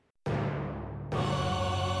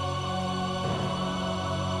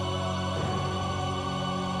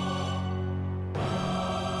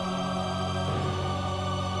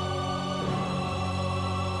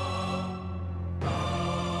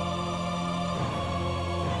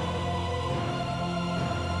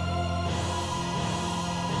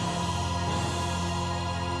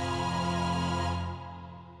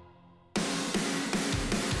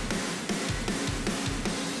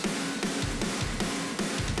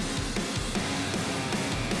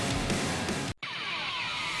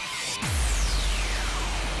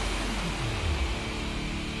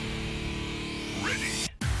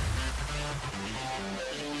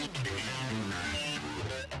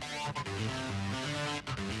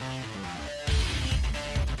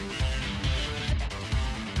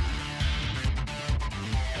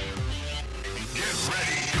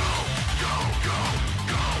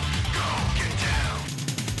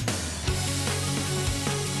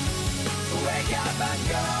up and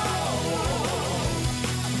go.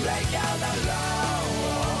 Lay down the law.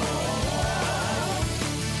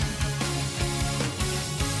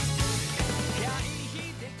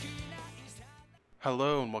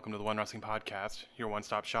 Hello and welcome to the One Wrestling Podcast, your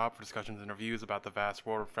one-stop shop for discussions and reviews about the vast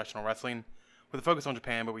world of professional wrestling, with a focus on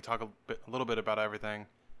Japan, but we talk a little bit about everything.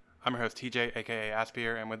 I'm your host TJ, aka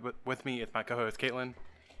Aspier, and with me is my co-host Caitlin.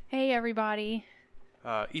 Hey everybody.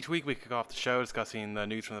 Each week we kick off the show discussing the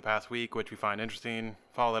news from the past week, which we find interesting,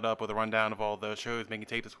 follow it up with a rundown of all the shows making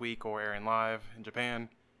tape this week or airing live in Japan,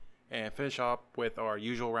 and finish up with our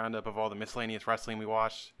usual roundup of all the miscellaneous wrestling we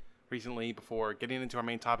watched recently before getting into our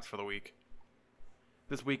main topics for the week.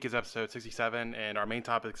 This week is episode 67, and our main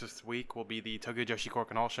topics this week will be the Tokyo Joshi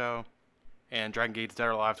Korakuen Hall show and Dragon Gate's Dead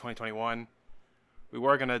or Alive 2021. We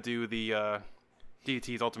were going to do the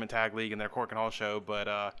DDT's Ultimate Tag League and their Korakuen Hall show,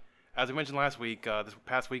 but as we mentioned last week, this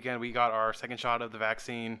past weekend we got our second shot of the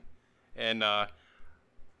vaccine, and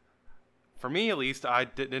for me at least,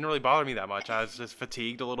 didn't really bother me that much. I was just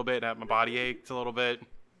fatigued a little bit, my body ached a little bit.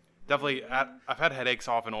 Definitely, I've had headaches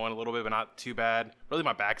off and on a little bit, but not too bad. Really,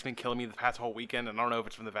 my back's been killing me the past whole weekend, and I don't know if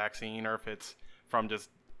it's from the vaccine or if it's from just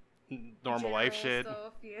normal life shit.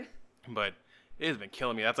 Stuff, yeah. But it has been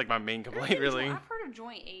killing me. That's like my main complaint, really. I've heard of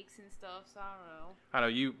joint aches and stuff, so I don't know. I know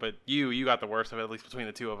you got the worst of it, at least between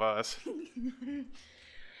the two of us.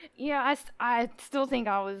 Yeah, I still think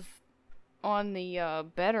I was on the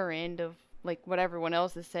better end of like what everyone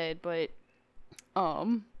else has said, but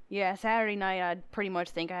yeah, Saturday night I pretty much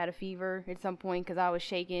think I had a fever at some point because I was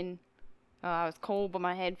shaking. I was cold, but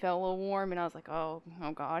my head felt a little warm, and I was like, oh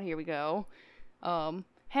God, here we go.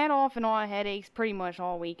 Had off and on headaches pretty much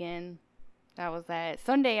all weekend. That was that.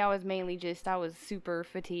 Sunday I was super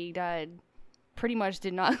fatigued. I pretty much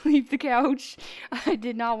did not leave the couch. I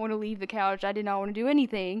did not want to leave the couch. I did not want to do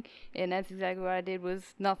anything, and that's exactly what I did, was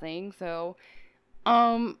nothing. So,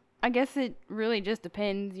 I guess it really just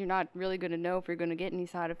depends. You're not really going to know if you're going to get any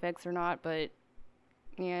side effects or not, but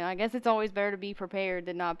yeah, I guess it's always better to be prepared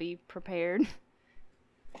than not be prepared.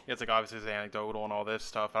 Yeah, it's like obviously it's anecdotal and all this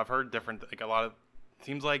stuff. I've heard different, like a lot of,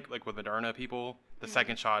 seems like with Moderna people, the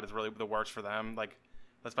second shot is really the worst for them. Like,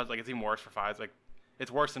 especially like it's even worse for Pfizer. Like,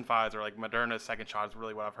 it's worse than Pfizer. Like Moderna's second shot is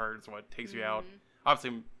really what I've heard is what takes you out.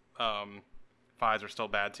 Obviously, Pfizer's still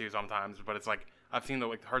bad too sometimes, but it's like I've seen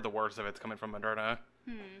heard the worst of it's coming from Moderna.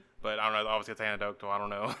 But I don't know. Obviously, it's anecdotal. I don't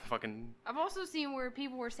know. Fucking. I've also seen where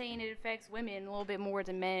people were saying it affects women a little bit more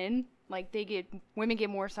than men. Like women get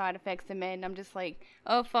more side effects than men. I'm just like,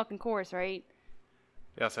 oh fucking course, right?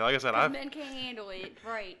 Yeah. So like I said, men can't handle it,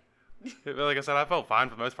 right? Like I said, I felt fine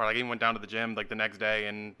for the most part. I even went down to the gym like the next day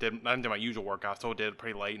and I didn't do my usual workout. Still did it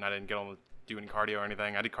pretty late, and I didn't get on to do any cardio or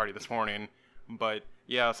anything. I did cardio this morning, but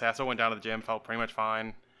yeah, so I still went down to the gym. Felt pretty much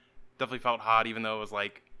fine. Definitely felt hot, even though it was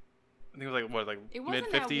like. I think it was like mid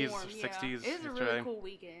 50s, 60s. It was a really cool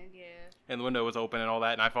weekend, yeah. And the window was open and all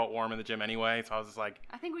that, and I felt warm in the gym anyway, so I was just like...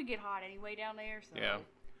 I think we get hot anyway down there, so... Yeah.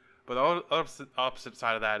 But the opposite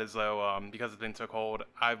side of that is, though, because it's been so cold,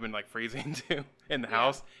 I've been, like, freezing, too, in the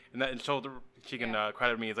house. And she can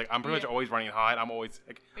credit me. It's like, I'm pretty much always running hot. I'm always,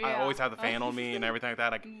 like, I always have the fan on me and everything like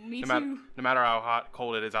that. Like, me too. No matter how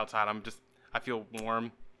cold it is outside, I feel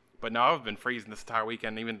warm. But no, I've been freezing this entire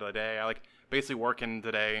weekend, even today. I, like... Basically working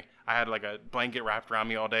today, I had like a blanket wrapped around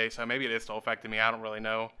me all day, so maybe it is still affecting me. I don't really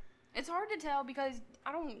know. It's hard to tell because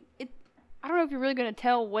I don't know if you're really gonna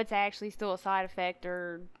tell what's actually still a side effect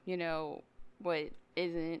or what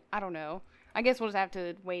isn't. I don't know. I guess we'll just have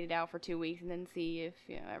to wait it out for 2 weeks and then see if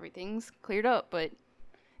everything's cleared up. But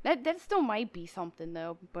that still might be something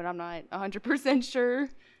though. But I'm not 100% sure.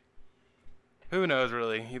 Who knows,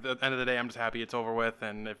 really? At the end of the day, I'm just happy it's over with,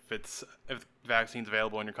 and if the vaccine's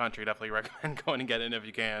available in your country, definitely recommend going and getting it if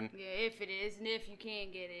you can. Yeah, if it is, and if you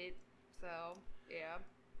can get it. So, yeah.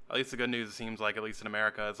 At least the good news, it seems like, at least in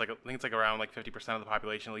America, it's like I think it's like around like 50% of the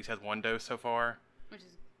population at least has one dose so far. Which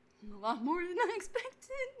is a lot more than I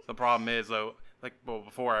expected. The problem is, though,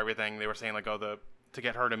 before everything, they were saying, like, to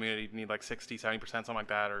get herd immunity, you need like 60, 70%, something like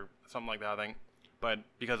that, or something like that, I think. But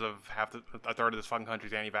because of a third of this fucking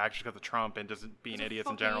country's anti-vaxxers because of Trump and just being idiots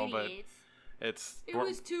in general, idiots. But it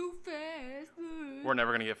was too fast. We're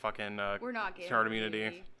never gonna get fucking we're not getting herd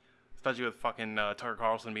immunity, especially with fucking Tucker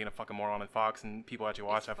Carlson being a fucking moron on Fox and people actually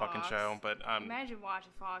watch that fucking show. But imagine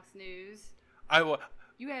watching Fox News.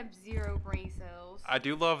 You have zero brain cells. I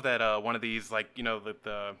do love that one of these, like,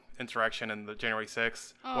 the insurrection and the January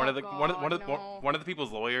 6th. Oh, one of the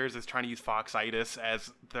people's lawyers is trying to use Foxitis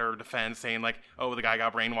as their defense, saying like, "Oh, the guy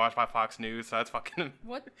got brainwashed by Fox News." So that's fucking.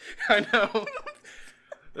 What? I know.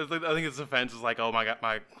 I think his defense is like, oh my god,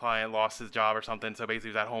 my client lost his job or something, so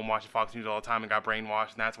basically he was at home watching Fox News all the time and got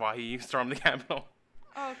brainwashed, and that's why he stormed the Capitol.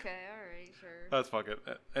 Okay, alright, sure. That's fuck it.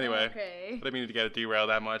 Anyway, Okay. I didn't mean to get it derailed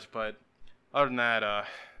that much, but other than that, other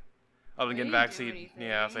than We getting didn't do vaccine, anything.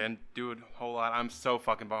 yeah, I didn't do a whole lot. I'm so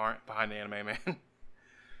fucking behind the anime, man.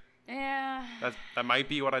 Yeah. That might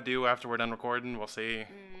be what I do after we're done recording. We'll see.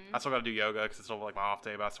 I still gotta do yoga because it's still like my off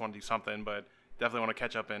day, but I just want to do something. But definitely want to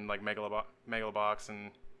catch up in like Megalobox,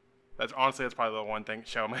 and that's probably the one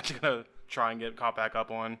show I'm actually gonna try and get caught back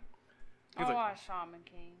up on. I 'Cause, like, watched Shaman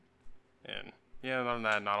King. and yeah, other than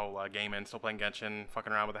that, not a whole gaming. Still playing Genshin,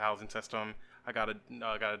 fucking around with the housing system. I got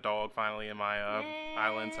a dog finally in my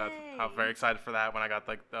island, so I was very excited for that when I got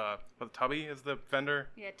like what, Tubby is the vendor.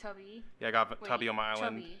 Yeah, Tubby. Yeah, I got Wait, Tubby on my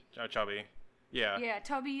island. Chubby. Chubby. Yeah. Yeah,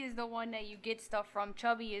 Tubby is the one that you get stuff from.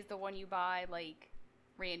 Chubby is the one you buy, like,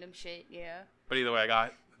 random shit, yeah. But either way, I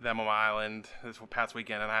got them on my island this past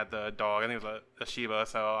weekend, and I had the dog. I think it was a Shiba,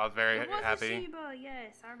 so I was very happy. It was a Shiba,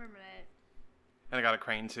 yes, I remember that. And I got a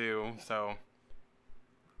crane too, so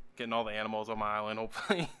getting all the animals on my island,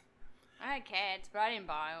 hopefully. I had cats, but I didn't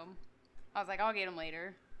buy them. I was like, I'll get them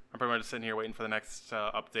later. I'm pretty much sitting here waiting for the next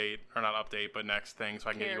update, or not update, but next thing, so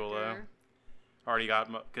I can get Eula. Character. Already got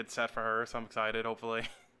a good set for her, so I'm excited, hopefully.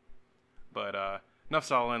 But enough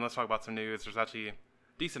stalling, let's talk about some news. There's actually a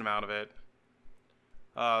decent amount of it.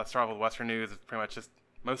 Let's start off with Western news. It's pretty much just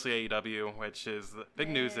mostly AEW, which is the big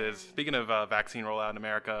news is, speaking of vaccine rollout in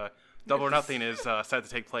America, Double or Nothing is set to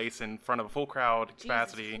take place in front of a full crowd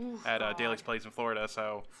capacity at Daly's Place in Florida.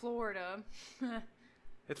 So Florida.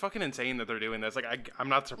 it's fucking insane that they're doing this. Like, I'm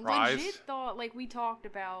not surprised. Legit thought, like we talked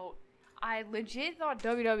about, I legit thought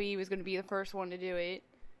WWE was going to be the first one to do it.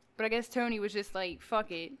 But I guess Tony was just like,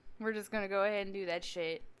 fuck it. We're just going to go ahead and do that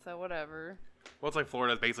shit. So whatever. Well, it's like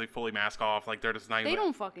Florida's basically fully mask off. Like, they're just not even... They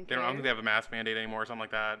don't fucking care. I don't think they have a mask mandate anymore or something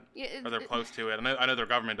like that. Yeah, or they're close to it. I know their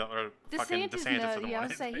government, or fucking DeSantis doesn't yeah, I want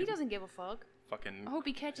was it. say, he doesn't give a fuck. Fucking I hope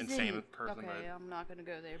he catches insane it. person. Okay, I'm not going to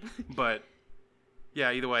go there. But,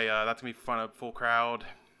 yeah, either way, that's going to be fun, a full crowd.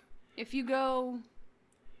 If you go,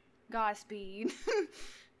 Godspeed.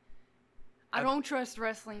 I don't trust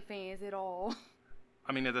wrestling fans at all.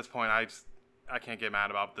 I mean, at this point, I can't get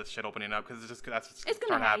mad about this shit opening up because that's what's It's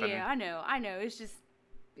gonna happen. Yeah, I know. It's just,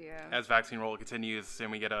 yeah. As vaccine rollout continues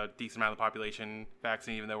and we get a decent amount of the population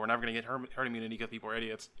vaccine, even though we're never gonna get herd immunity because people are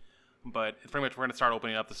idiots. But it's pretty much we're gonna start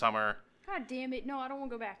opening up this summer. God damn it! No, I don't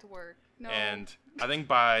want to go back to work. No. And I think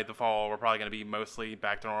by the fall we're probably gonna be mostly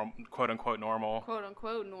back to normal, quote unquote normal. Quote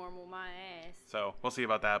unquote normal, my ass. So we'll see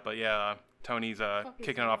about that. But yeah, Tony's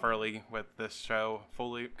kicking it off early with this show,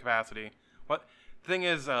 fully capacity. What the thing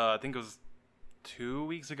is, I think it was 2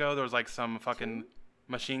 weeks ago there was like some fucking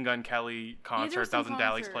Machine Gun Kelly concert that was in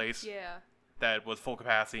Daly's Place. Yeah. That was full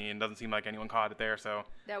capacity and doesn't seem like anyone caught it there. So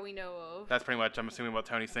that we know of. that's pretty much, I'm assuming, what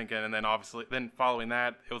Tony's thinking. And then obviously, following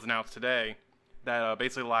that, it was announced today that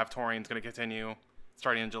basically live touring is going to continue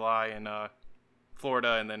starting in July in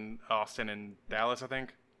Florida and then Austin and Dallas, I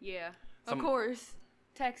think. Yeah. Of course.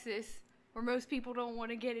 Texas, where most people don't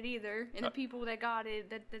want to get it either. And the people that got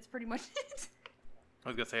it, that's pretty much it. I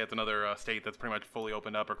was going to say it's another state that's pretty much fully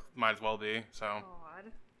opened up, or might as well be. So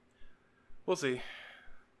God. We'll see.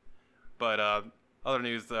 But other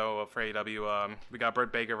news, though, for AEW, we got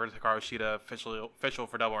Britt Baker versus Hikaru Shida official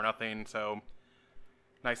for Double or Nothing. So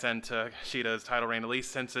nice end to Shida's title reign, at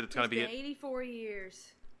least since it's going to be 84 years.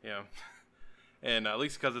 Yeah, and at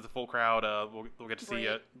least because it's a full crowd, we'll get to see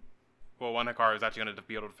it. Well, one Hikaru is actually going to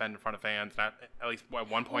be able to defend in front of fans, not at least at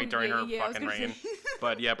one point during her fucking reign.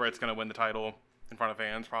 But yeah, Britt's going to win the title in front of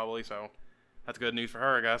fans probably, so that's good news for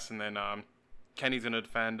her, I guess. And then Kenny's going to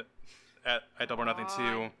defend at Double or Nothing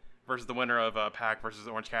 2. Versus the winner of Pac versus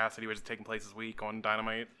Orange Cassidy, which is taking place this week on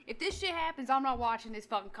Dynamite. If this shit happens, I'm not watching this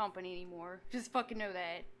fucking company anymore. Just fucking know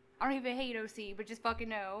that. I don't even hate OC, but just fucking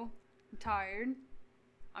know. I'm tired.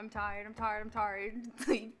 I'm tired.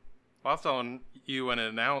 Well, I was telling you when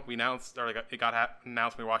it announced, it got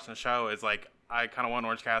announced when we were watching the show, is like, I kind of want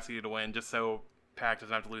Orange Cassidy to win just so Pac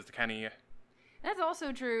doesn't have to lose to Kenny. That's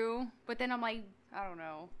also true, but then I'm like, I don't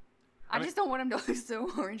know. I just don't want him to lose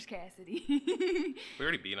to Orange Cassidy. We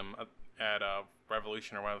already beat him at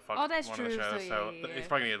Revolution or whatever the fuck one of the shows, so he's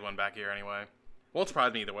probably going to get one back here anyway. Won't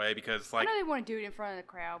surprise me either way, because like... I know they want to do it in front of the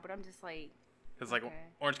crowd, but I'm just like... Because like,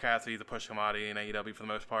 Orange Cassidy's a push commodity in AEW for the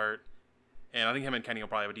most part, and I think him and Kenny will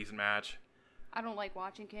probably have a decent match. I don't like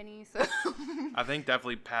watching Kenny, so... I think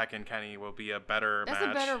definitely Pac and Kenny will be a better match.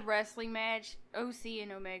 That's a better wrestling match. OC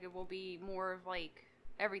and Omega will be more of like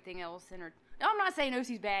everything else. I'm not saying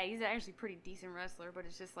OC's bad. He's actually a pretty decent wrestler, but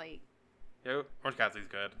it's just like Yeah, Orange Cassidy's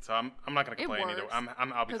good, so I'm not gonna complain either. works.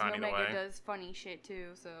 I'll be fine either Because way. Omega does funny shit too,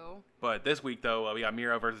 so. But this week though, we got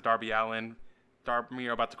Miro versus Darby Allin.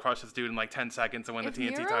 Miro about to crush this dude in like 10 seconds and win the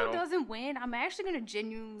TNT If Miro title. doesn't win, I'm actually gonna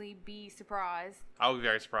genuinely be surprised. I'll be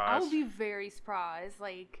very surprised. I'll be very surprised.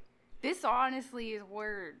 Like, this honestly is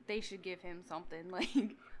where they should give him something. Like,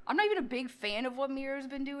 I'm not even a big fan of what Miro's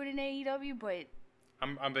been doing in AEW, but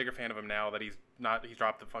I'm a bigger fan of him now that he's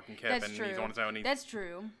dropped the fucking kip that's and true. he's on his own. That's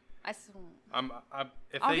true. If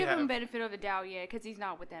I'll they give him have, a benefit of the doubt, yeah, because he's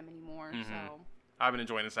not with them anymore. So I've been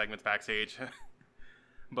enjoying the segments backstage,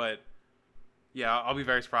 but yeah, I'll be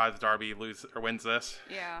very surprised if Darby wins this.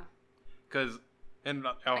 yeah. Because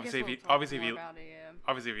obviously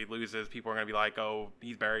if he loses, people are gonna be like, oh,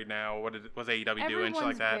 he's buried now. What's AEW doing? Everyone's Shit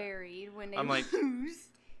like that. buried when they I'm like- lose.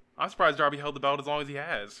 I'm surprised Darby held the belt as long as he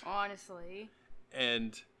has. Honestly.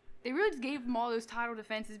 And They really just gave him all those title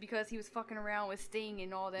defenses because he was fucking around with Sting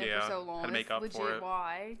and all that Yeah, for so long. had to make That's up for legit it.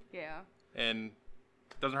 why. Yeah. and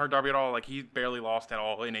doesn't hurt Darby at all. Like he barely lost at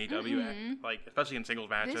all in AEW. Like especially in singles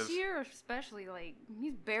matches. This year especially, like,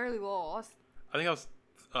 he's barely lost. I think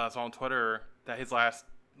I saw on Twitter that his last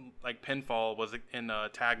like pinfall was in a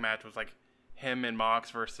tag match was like him and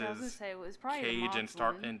Mox I was gonna versus say, it was probably the Cage and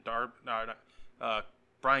Mox one.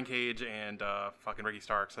 Brian Cage and fucking Ricky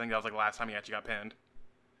Starks. I think that was like the last time he actually got pinned.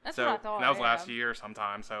 That's So what I thought. and that was yeah. last year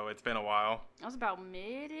sometime. So it's been a while. That was about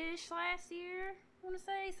mid-ish last year, I want to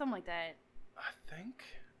say. Something like that. I think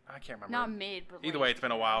I can't remember. Not mid, but Either like, way, it's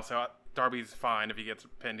been a while. So Darby's fine if he gets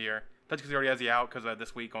pinned here. That's because he already has the out because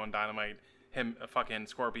this week on Dynamite, him fucking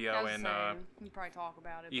Scorpio I was and saying, you probably talk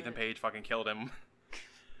about it. Ethan but, Page fucking killed him. Of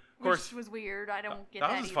which course, was weird. I don't get that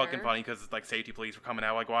that was just either. fucking funny because like safety police were coming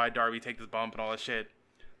out. Like, why Darby take this bump and all this shit?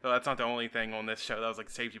 So that's not the only thing on this show. That was like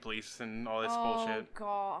safety police and all this bullshit. Oh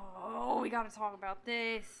god! Oh, we gotta talk about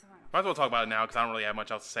this. Might as well talk about it now because I don't really have much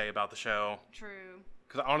else to say about the show. True.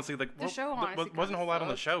 Because honestly, like The show honestly wasn't a whole lot on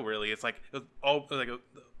the sucked. show really. It's like it was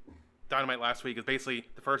Dynamite last week is basically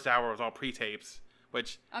the first hour was all pre-tapes,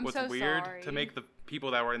 which I'm was so weird sorry. to make the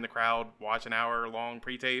people that were in the crowd watch an hour long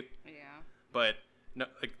pre-tape. Yeah. But no,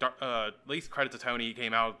 like at least credit to Tony. He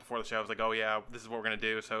came out before the show. I was like, oh yeah, this is what we're gonna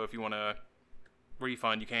do. So if you want to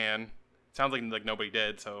refund, you can. Sounds like nobody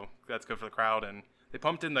did, so that's good for the crowd. And they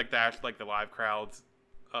pumped in like the live crowd's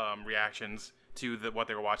reactions to what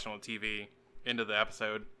they were watching on TV into the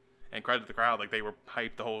episode. And credit to the crowd, like they were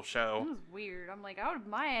hyped the whole show. It was weird. I'm like,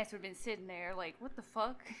 my ass would have been sitting there, like, what the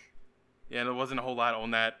fuck? Yeah, and there wasn't a whole lot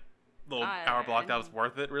on that little hour block that was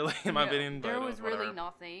worth it, really, in my opinion. But There was really whatever.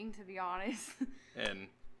 nothing, to be honest. And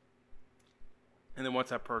then once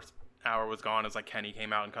that first hour was gone, it was like Kenny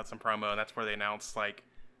came out and cut some promo, and that's where they announced like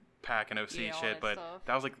Pac and OC Yeah, all shit. that But stuff.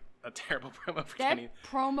 that was like a terrible promo for That Kenny.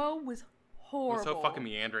 promo was It horrible. was so fucking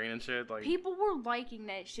meandering and shit. Like People were liking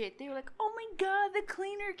that shit. They were like, oh my god, the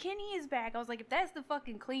cleaner Kenny is back. I was like, if that's the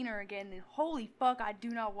fucking cleaner again, then holy fuck, I do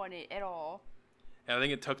not want it at all. and I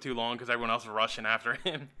think it took too long because everyone else was rushing after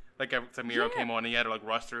him. Like Miro Yeah. came on, and he had to like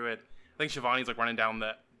rush through it. I think Shivani's like running down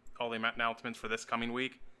all the announcements for this coming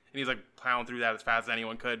week, and he's like plowing through that as fast as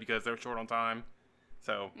anyone could because they're short on time.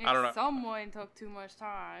 So I don't know. Someone took too much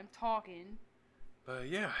time talking. But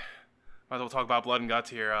yeah, might as well talk about Blood and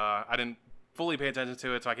Guts here. I didn't fully pay attention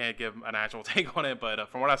to it, so I can't give an actual take on it. But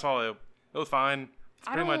from what I saw, it was fine. It's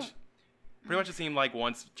pretty much it seemed like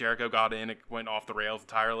once Jericho got in, it went off the rails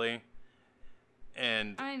entirely.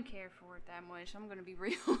 And I didn't care for it that much. I'm gonna be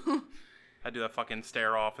real. I do that fucking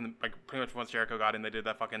stare off, and like pretty much once Jericho got in, they did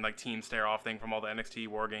that fucking like team stare off thing from all the NXT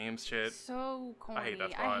War Games shit. So corny. I hate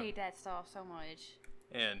that spot. I hate that stuff so much.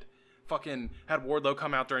 And fucking had Wardlow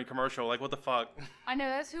come out during commercial. Like, what the fuck? I know,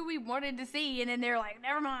 that's who we wanted to see, and then they're like,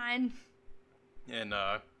 never mind. And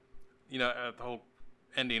the whole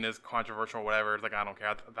ending is controversial, or whatever. It's like I don't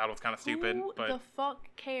care. That was kind of stupid. Who But the fuck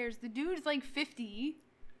cares? The dude's like 50,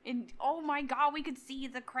 and oh my god, we could see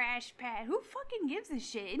the crash pad. Who fucking gives a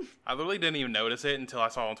shit? I literally didn't even notice it until I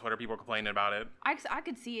saw on Twitter people complaining about it. I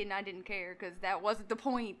could see it and I didn't care because that wasn't the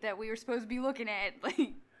point that we were supposed to be looking at.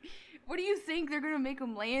 Like, what do you think they're gonna make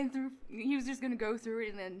him land through? He was just gonna go through it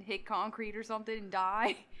and then hit concrete or something and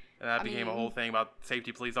die. And that became a whole thing about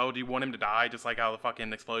safety police. Oh, do you want him to die? Just like how the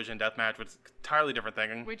fucking explosion deathmatch was an entirely different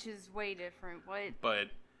thing. Which is way different. What? But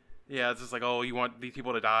yeah, it's just like, oh, you want these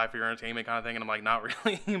people to die for your entertainment kind of thing, and I'm like, not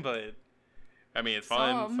really. But I mean, it's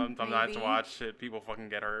fun. Sometimes to maybe. watch shit. People fucking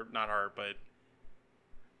get hurt, not hurt, but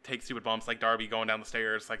take stupid bumps like Darby going down the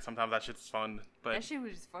stairs. Like sometimes that shit's fun. But That shit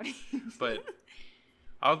was just funny. but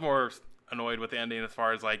I was more annoyed with the ending as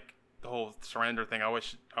far as like the whole surrender thing. I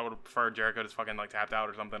wish I would have preferred Jericho just fucking like tapped out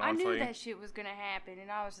or something. Honestly, I knew that shit was gonna happen, and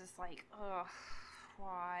I was just like, ugh,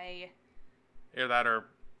 why? Either that or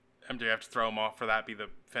MJF to throw him off for that be the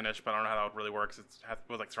finish, but I don't know how that really works. It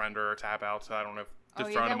was like surrender or tap out, so I don't know if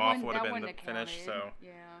just throwing him off would have been the finish. So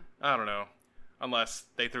yeah, I don't know. Unless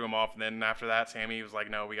they threw him off, and then after that, Sammy was like,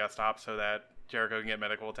 "No, we got to stop so that Jericho can get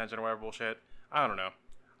medical attention or whatever bullshit." I don't know.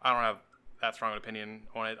 I don't have that strong an opinion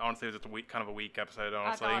on it. Honestly, it was just kind of a weak episode.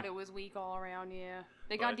 Honestly, I thought it was weak all around. Yeah,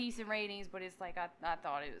 they got decent ratings, but it's like I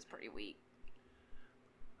thought it was pretty weak.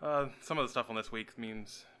 Some of the stuff on this week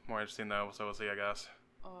means more interesting though, so we'll see. I guess.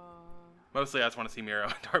 Mostly, I just want to see Miro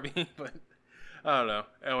and Darby, but I don't know.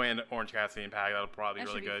 Oh, and Orange Cassidy and Pac, that'll probably be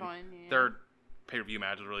really good. Fun, yeah. Their pay-per-view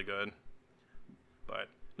match was really good. But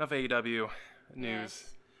enough AEW news.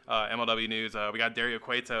 Yes. MLW news. We got Dario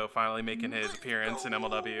Cueto finally making his appearance in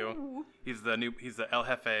MLW. He's the El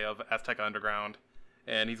Jefe of Azteca Underground,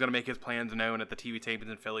 and he's gonna make his plans known at the TV tapings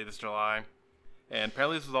in Philly this July. And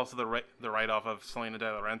apparently this was also the write-off of Selena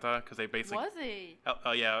De La Renta, because they basically Was it?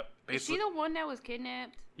 yeah, basically. Is she the one that was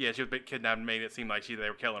kidnapped? Yeah, she was kidnapped and made it seem like they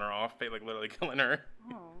were killing her off, like literally killing her.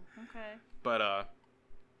 Oh, okay. But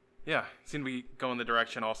yeah, seemed to be going the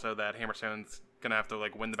direction also that Hammerstone's gonna have to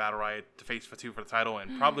like win the battle riot to face Fatu for the title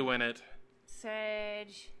and probably win it.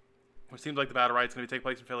 Sage. Which seems like the battle riot's gonna take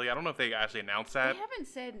place in Philly. I don't know if they actually announced that. They haven't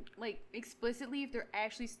said like explicitly if they're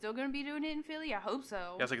actually still gonna be doing it in Philly. I hope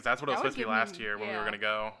so. Yeah, because that's what it was supposed to be last year when we were gonna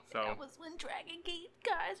go. So that was when Dragon Gate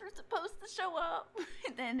guys were supposed to show up,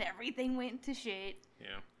 and then everything went to shit.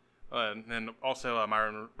 Yeah. And then also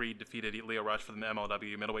Myron Reed defeated Leo Rush for the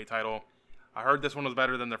MLW middleweight title. I heard this one was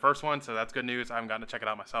better than their first one, so that's good news. I haven't gotten to check it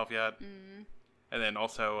out myself yet. And then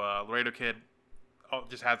also Laredo Kid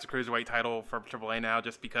just has the cruiserweight title for AAA now,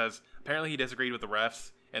 just because apparently he disagreed with the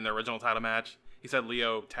refs in the original title match. He said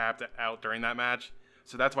Leo tapped out during that match,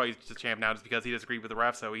 so that's why he's the champ now, just because he disagreed with the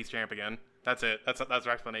refs. So he's champ again. That's it. That's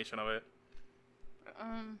their explanation of it.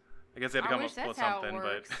 I guess they had to come up with something,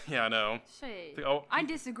 but yeah, I know. Shit. Oh, I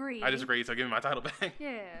disagree. I disagree, so give me my title back.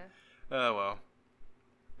 Yeah. Oh, well.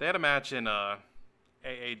 They had a match in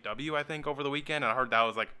AAW, I think, over the weekend, and I heard that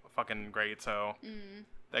was, like, fucking great, so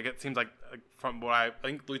it seems like, from what I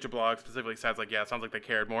think Lucha Blog specifically says, like, yeah, it sounds like they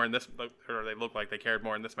cared more in this, or they look like they cared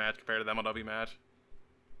more in this match compared to the MLW match.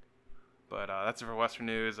 But that's it for Western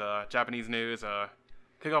news. Japanese news,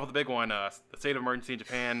 kick off with the big one. The state of emergency in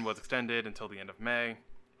Japan was extended until the end of May.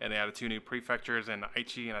 And they added 2 new prefectures in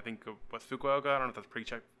Aichi and I think what's Fukuoka. I don't know if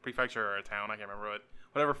that's prefecture or a town. I can't remember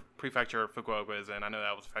whatever prefecture Fukuoka is in. I know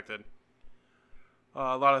that was affected.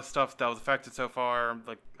 A lot of stuff that was affected so far.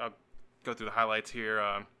 Like I'll go through the highlights here.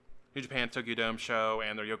 New Japan Tokyo Dome show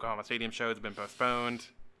and their Yokohama Stadium show has been postponed.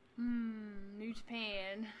 New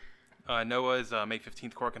Japan. Noah's May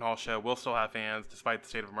 15th Korakuen Hall show will still have fans despite the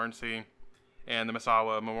state of emergency. And the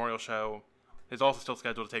Misawa Memorial show is also still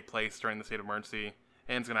scheduled to take place during the state of emergency.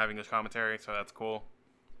 And it's going to have English commentary, so that's cool.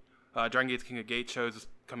 Dragon Gate's King of Gate shows this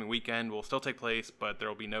coming weekend will still take place, but there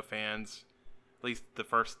will be no fans. At least the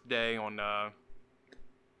first day on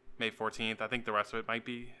May 14th. I think the rest of it might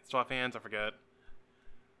still have fans. I forget.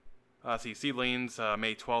 Seedlings,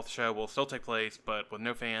 May 12th show will still take place, but with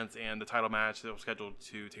no fans, and the title match that was scheduled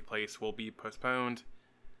to take place will be postponed.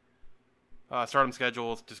 Stardom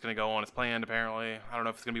schedule is just going to go on as planned, apparently. I don't know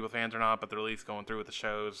if it's going to be with fans or not, but they're at least going through with the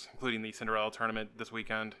shows, including the Cinderella tournament this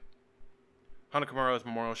weekend. Hanakamura's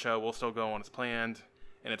Memorial show will still go on as planned,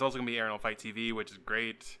 and it's also going to be airing on Fight TV, which is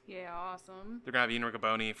great. Yeah, awesome. They're going to have Ian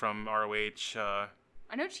Riccoboni from ROH.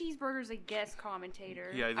 I know Cheeseburger's a guest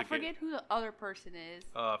commentator. Yeah, I forget who the other person is.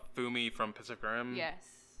 Fumi from Pacific Rim. Yes.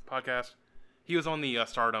 Podcast. He was on the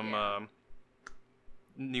Stardom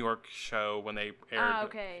New York show when they aired.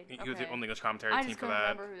 Okay. He was on the English commentary team for that. I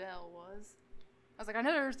just couldn't remember who the hell it was. I was like, I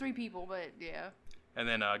know there was 3 people, but yeah. And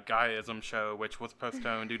then Gaiaism show, which was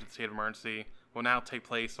postponed due to the state of emergency, will now take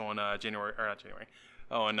place on June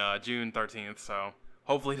 13th. So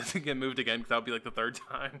hopefully it doesn't get moved again, because that would be like the 3rd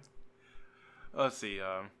time. Let's see.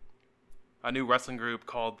 A new wrestling group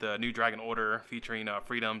called the New Dragon Order, featuring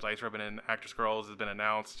Freedoms, Ice Ribbon, and Actress Girls, has been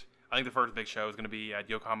announced. I think the first big show is going to be at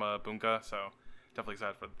Yokohama Bunka, so definitely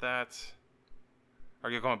excited for that. Or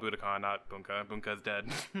Yokohama Budokan, not Bunka. Bunka's dead.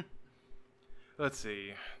 Let's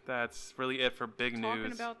see. That's really it for big news.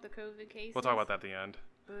 Talking about the COVID cases? We'll talk about that at the end.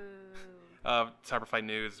 Boo. Cyberfight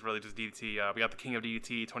news, really just DDT. We got the King of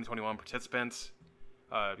DDT 2021 participants.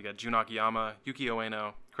 We got Jun Akiyama, Yuki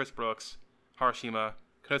Ueno, Chris Brooks, Harashima,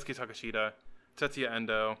 Konosuke Takashita, Tetsuya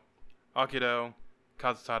Endo, Akido,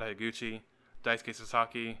 Kazutada Higuchi, Daisuke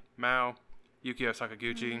Sasaki, Mao, Yukio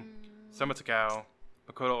Sakaguchi, Soma Takao,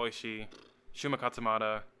 Makoto Oishi, Shuma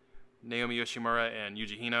Katsumata, Naomi Yoshimura, and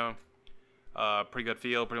Yuji Hino. Pretty good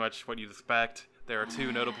field, pretty much what you'd expect. There are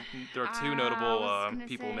two notable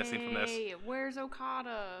people missing from this. Where's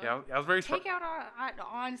Okada? Yeah, I was very surprised.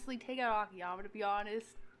 Honestly, take out Akiyama, to be honest.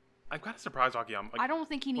 I'm kind of surprised Akiyama. I don't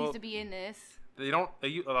think he needs to be in this. A lot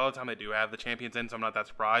of the time they do have the champions in, so I'm not that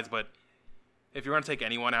surprised. But if you're going to take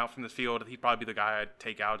anyone out from this field, he'd probably be the guy I'd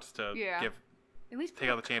take out just to take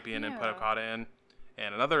out the champion and put Okada in.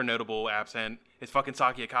 And another notable absent is fucking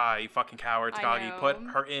Saki Akai, you fucking coward. Takagi, put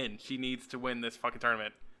her in. She needs to win this fucking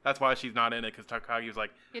tournament. That's why she's not in it, because Takagi was like,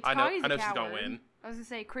 I know she's going to win. I was going to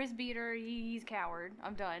say, Chris beat her. He's a coward.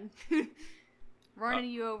 I'm done. Running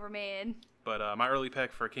you over, man. But my early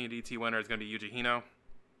pick for King of DT winner is going to be Yuji Hino.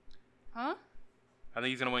 Huh? I think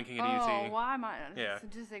he's going to win King of DT. Oh, why am I? Yeah. So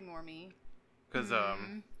just ignore me. Because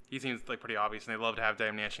he seems like pretty obvious, and they love to have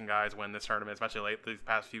Damnation guys win this tournament, especially late these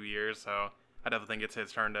past few years. So I definitely think it's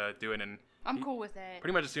his turn to do it. And I'm cool with that.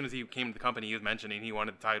 Pretty much as soon as he came to the company, he was mentioning he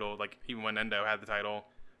wanted the title, like even when Endo had the title.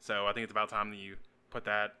 So I think it's about time that you put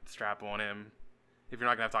that strap on him. If you're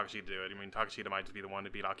not going to have Takashita do it. I mean, Takashita might just be the one to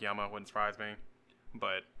beat Akiyama. Wouldn't surprise me.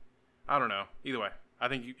 But I don't know. Either way, I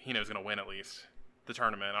think Hino's going to win at least the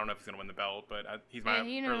tournament. I don't know if he's going to win the belt, but he's my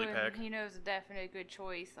early pick. Hino's a definite good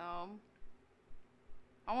choice.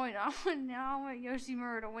 I want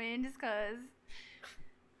Yoshimura to win just because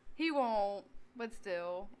he won't, but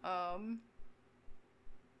still.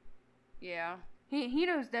 Yeah.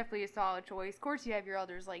 Hino's definitely a solid choice. Of course, you have your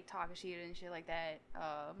others like Takashita and shit like that.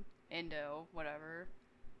 Endo, whatever.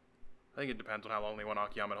 I think it depends on how long they want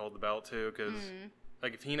Akiyama to hold the belt, too, because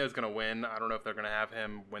like if Hino's going to win, I don't know if they're going to have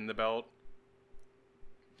him win the belt.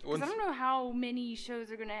 Because I don't know how many shows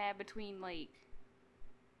they're going to have between, like,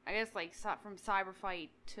 I guess, like, from Cyber Fight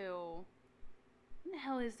till... When the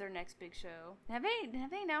hell is their next big show? Have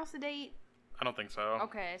they announced the date? I don't think so.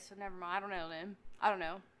 Okay, so never mind. I don't know then. I don't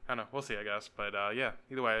know. I don't know. We'll see, I guess. But, yeah.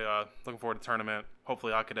 Either way, looking forward to the tournament.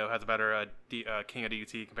 Hopefully Akido has a better King of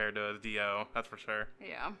DT compared to Dio. That's for sure.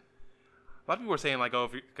 Yeah. A lot of people were saying, like,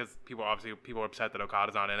 because people are upset that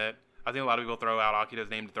Okada's not in it. I think a lot of people throw out Akido's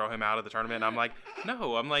name to throw him out of the tournament. And I'm like,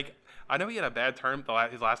 no. I know he had a bad term.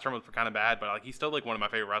 His last term was kind of bad, but like he's still like one of my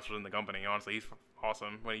favorite wrestlers in the company. Honestly, he's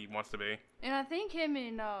awesome when he wants to be. And I think him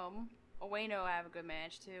and Ueno have a good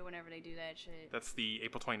match too. Whenever they do that shit. That's the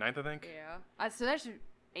April 29th, I think. Yeah. So that's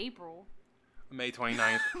April. May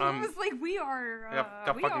 29th. I was like, we are.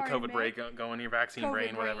 Got fucking COVID break going. Your vaccine COVID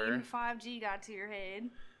brain, whatever. 5G got to your head.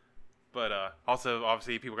 But also,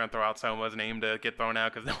 obviously, people are going to throw out Soma's name to get thrown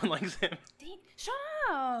out because no one likes him. Shut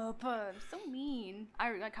up! So mean.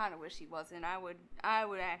 I kind of wish he wasn't. I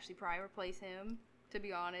would actually probably replace him, to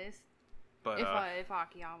be honest. But if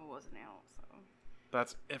Akiyama wasn't out. So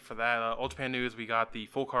that's it for that. All Japan News, we got the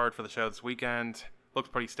full card for the show this weekend. Looks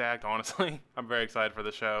pretty stacked, honestly. I'm very excited for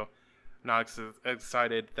the show. Not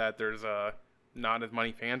excited that there's not as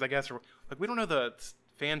many fans, I guess. Like, we don't know the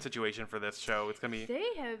fan situation for this show. It's gonna be. They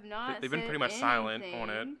have not. They've been pretty much silent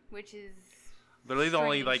on it, which is literally the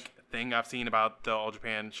only like thing I've seen about the All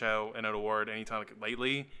Japan show and an award anytime like,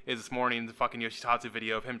 lately is this morning's fucking Yoshitatsu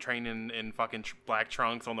video of him training in fucking black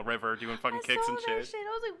trunks on the river doing fucking kicks and shit. I was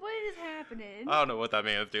like, what is happening? I don't know what that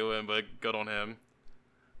man is doing, but good on him.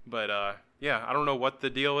 But yeah, I don't know what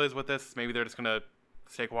the deal is with this. Maybe they're just gonna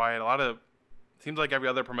stay quiet. Seems like every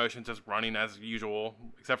other promotion's just running as usual,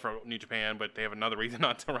 except for New Japan, but they have another reason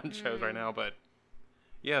not to run shows right now. But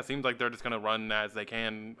yeah, it seems like they're just going to run as they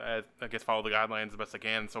can, I guess follow the guidelines the best they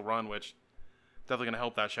can, and still run, which definitely going to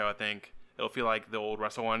help that show, I think. It'll feel like the old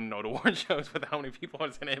Wrestle One Note Award shows with how many people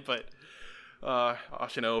was in it, but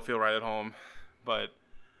Ashino will feel right at home. But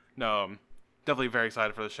no, definitely very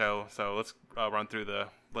excited for the show. So let's run through the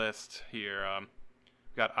list here.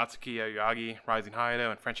 We got Atsuki Aoyagi, Rising Hayato,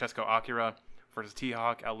 and Francesco Akira versus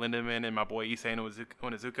T-Hawk, Al Lindemann, and my boy Issei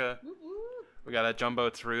Onizuka. We got a Jumbo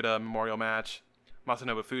Tsuruta memorial match.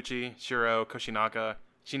 Masanobu Fuchi, Shiro Koshinaka,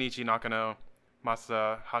 Shinichi Nakano,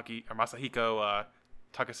 Masahiko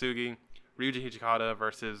Takasugi, Ryuji Hijikata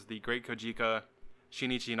versus the Great Kojika,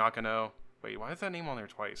 Shinichi Nakano. Wait, why is that name on there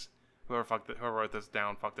twice? Whoever wrote this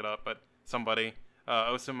down fucked it up, but somebody.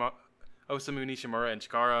 Osamu Nishimura and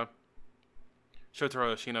Chikara.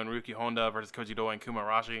 Shotaro Yoshino and Ryuki Honda versus Koji Doi and Kuma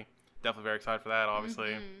Arashi. Definitely very excited for that,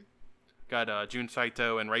 obviously. Got Jun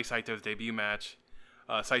Saito and Rei Saito's debut match.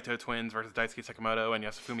 Saito twins versus Daisuke Sekimoto and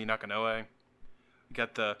Yasufumi Nakanoe. We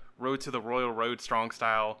got the Road to the Royal Road strong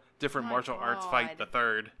style different martial arts fight, the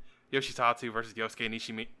third. Yoshitatsu versus Yosuke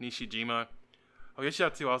Nishijima.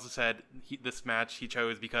 Yoshitatsu also said this match he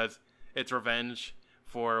chose because it's revenge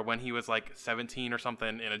for when he was like 17 or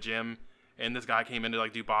something in a gym, and this guy came in to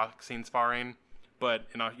like do boxing sparring,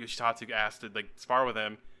 but Yoshitatsu asked to like spar with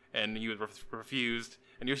him, and he was refused,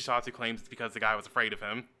 And Yoshitatsu claims it's because the guy was afraid of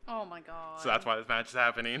him. Oh my god. So that's why this match is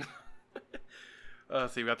happening.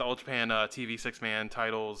 We got the All Japan TV 6-man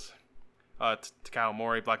titles. Takao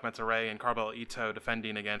Mori, Black Manta Ray, and Carmelo Ito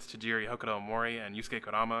defending against Tajiri Hokuto Mori and Yusuke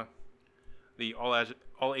Kodama. The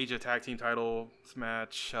All Asia Tag Team titles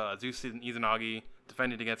match, Zeus and Izanagi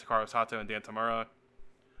defending against Hikaru Sato and Dan Tamura.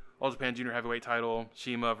 All Japan Junior Heavyweight title,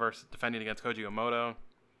 Shima defending against Koji Omoto.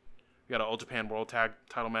 We got an All Japan World Tag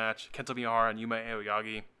title match, Kento Miyahara and Yuma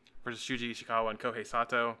Aoyagi versus Shuji Ishikawa and Kohei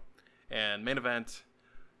Sato. And main event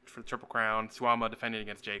for the Triple Crown, Suwama defending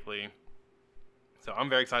against Jake Lee. So I'm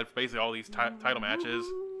very excited for basically all these title matches.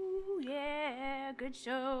 Ooh, yeah, good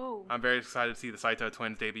show. I'm very excited to see the Saito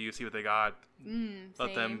twins debut, see what they got.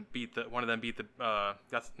 Let them beat one of them beat the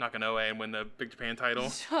Nakanoe and win the Big Japan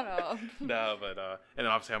title. Shut up. No, but and then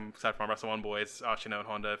obviously I'm excited for my Wrestle 1 boys, Ashino and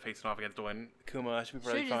Honda facing off against Dwayne Kuma. That should be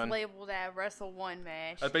really fun. Should just label that Wrestle 1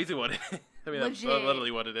 match. That's basically what it is. I mean, that's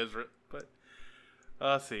literally what it is. But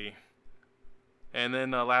let's see. And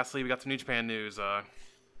then lastly, we got some New Japan news.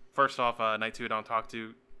 First off, Night 2 Don't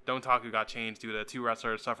Taku got changed due to 2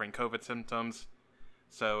 wrestlers suffering COVID symptoms.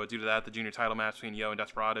 So due to that, the junior title match between Yo and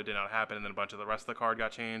Desperado did not happen, and then a bunch of the rest of the card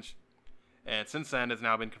got changed. And since then, it's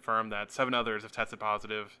now been confirmed that 7 others have tested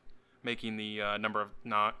positive, making the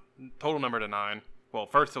total number to 9. Well,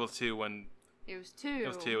 first it was 2 when it was 2. It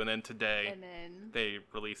was 2, and then today they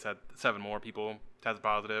released that 7 more people tested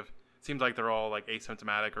positive. Seems like they're all like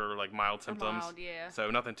asymptomatic or like mild symptoms. Mild, yeah.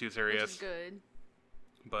 So nothing too serious. Which is good.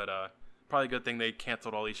 But probably a good thing they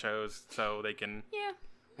canceled all these shows so they can. Yeah.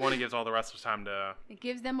 One, it gives all the wrestlers time to. It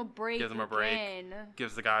gives them a break.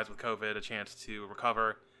 Gives the guys with COVID a chance to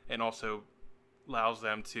recover, and also allows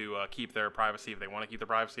them to keep their privacy if they want to keep their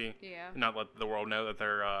privacy. Yeah. And not let the world know that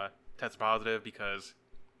they're tested positive, because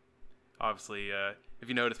obviously, if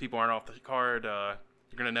you notice people aren't off the card,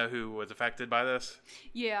 you're gonna know who was affected by this.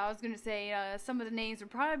 Yeah, I was gonna say some of the names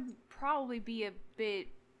would probably be a bit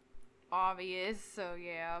obvious, so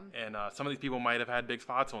yeah. And some of these people might have had big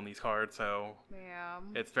spots on these cards, so yeah,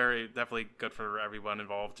 it's definitely good for everyone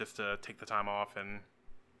involved just to take the time off and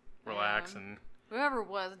relax. And whoever it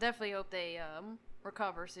was, definitely hope they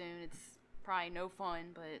recover soon. It's probably no fun,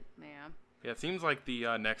 but yeah. Yeah, it seems like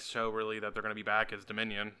the next show really that they're going to be back is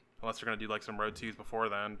Dominion, unless they're going to do like some road twos before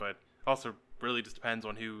then. But also really just depends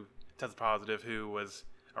on who tested positive, who was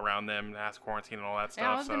around them, has quarantine and all that stuff.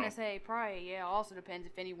 Yeah, I was gonna say probably. Yeah, also depends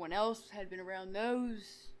if anyone else had been around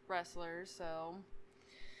those wrestlers. So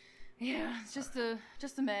yeah, it's just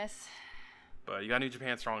a mess. But you got New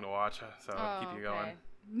Japan Strong to watch, so keep you going.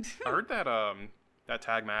 I heard that that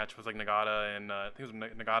tag match was like Nagata and I think it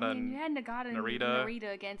was Nagata and you had Nagata and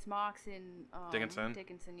Narita against Mox and Dickinson.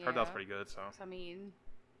 Yeah. Heard that was pretty good. So I mean.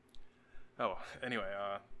 Oh, anyway,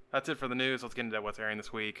 that's it for the news. Let's get into what's airing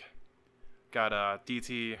this week. Got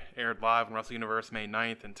DT aired live on Wrestle Universe May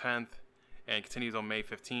 9th and 10th, and continues on May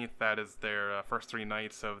 15th. That is their first 3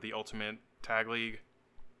 nights of the Ultimate Tag League.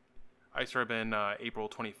 Ice Ribbon April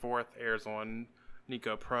 24th airs on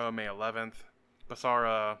Nico Pro May 11th.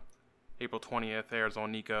 Basara April 20th airs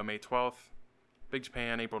on Nico May 12th. Big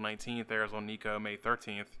Japan April 19th airs on Nico May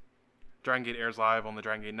 13th. Dragon Gate airs live on the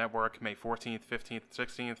Dragon Gate Network May 14th, 15th,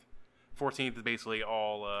 16th. 14th is basically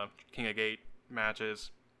all King of Gate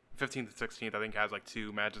matches. 15th and 16th, I think, has like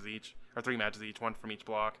 2 matches each, or 3 matches each, 1 from each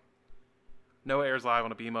block. Noah airs live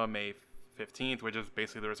on Abima May 15th, which is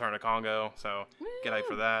basically the return of Congo, so get hyped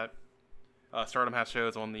for that. Stardom has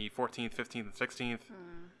shows on the 14th, 15th, and 16th.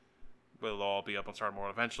 Will all be up on Stardom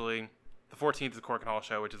World eventually. The 14th is the Cork and Hall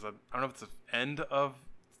show, which is I don't know if it's the end of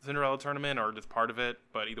Cinderella tournament or just part of it,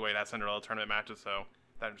 but either way, that's Cinderella tournament matches, so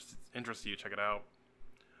if that interests you, check it out.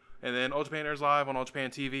 And then All Japan airs live on All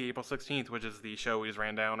Japan TV April 16th, which is the show we just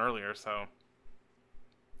ran down earlier, so.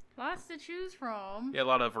 Lots to choose from. Yeah, a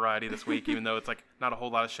lot of variety this week, even though it's like not a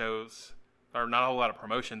whole lot of shows, or not a whole lot of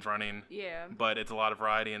promotions running. Yeah. But it's a lot of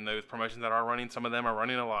variety, and those promotions that are running, some of them are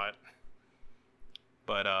running a lot.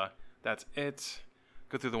 But that's it.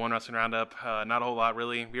 Go through the One Wrestling Roundup. Not a whole lot,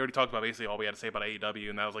 really. We already talked about basically all we had to say about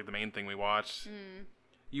AEW, and that was like the main thing we watched.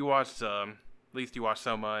 You watched... At least you watched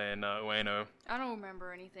Soma and Ueno. I don't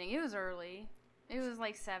remember anything. It was early. It was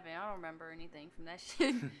like 7. I don't remember anything from that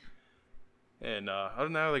shit. And other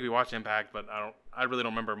than that, like we watched Impact, but I really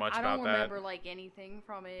don't remember much about that. I don't remember like anything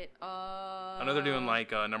from it. I know they're doing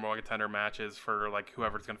like number 1 contender matches for like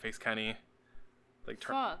whoever's gonna face Kenny. Like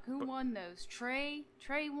who won those? Trey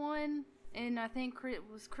won. And I think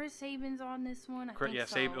Chris Sabin's on this one. I think Yeah,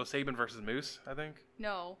 so. it was Sabin versus Moose, I think.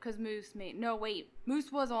 No, because Moose made... No, wait.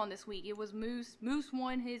 Moose was on this week. It was Moose. Moose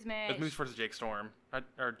won his match. It was Moose versus Jake Storm. Not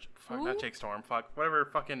Who? Jake Storm. Fuck. Whatever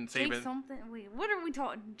fucking Sabin. Jake something. Wait, what are we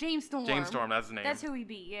talking? James Storm. James Storm, that's his name. That's who he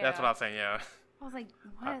beat, yeah. That's what I was saying, yeah. I was like,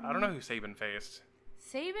 what? I don't know who Sabin faced.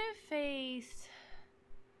 Sabin faced...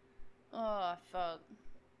 Oh, fuck.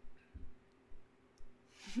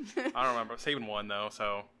 I don't remember. Sabin won, though,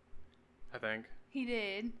 so... I think. He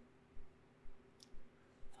did.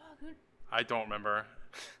 Fuck, who... I don't remember.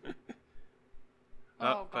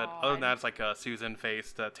 Oh, but God. other than that, it's like Susan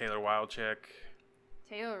faced Taylor Wilde chick.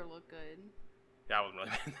 Taylor looked good. Yeah, I wasn't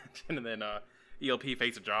really paying attention. And then ELP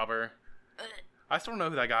faced a jobber. I still don't know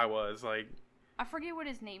who that guy was. Like, I forget what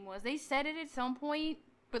his name was. They said it at some point,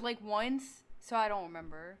 but like once, so I don't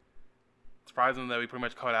remember. surprising that we pretty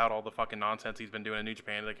much cut out all the fucking nonsense he's been doing in New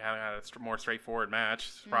Japan. Like, had a more straightforward match,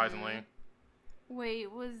 surprisingly.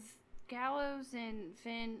 Wait, was Gallows and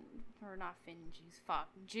Finn, or not Finn and Juice, fuck,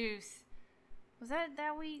 Juice, was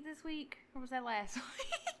that week, this week, or was that last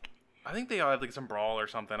week? I think they had like some brawl or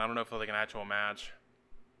something. I don't know if it was like an actual match.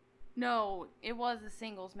 No, it was a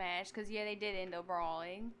singles match, because, yeah, they did end up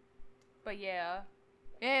brawling. But, yeah.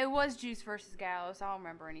 Yeah, it was Juice versus Gallows. I don't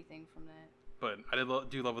remember anything from that. But I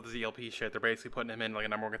do love with the ZLP shit. They're basically putting him in like a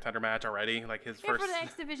number one contender match already. Like his Yeah, first. for the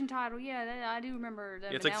X Division title. Yeah, I do remember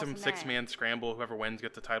them. It's like some announcing that. 6-man scramble. Whoever wins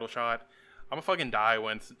gets the title shot. I'm gonna fucking die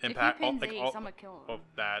when Impact. If he pins Ace, I'm gonna kill him. Well,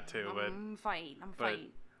 that too, I'm but gonna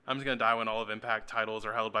fight. I'm just gonna die when all of Impact titles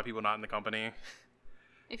are held by people not in the company.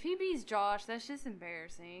 If he beats Josh, that's just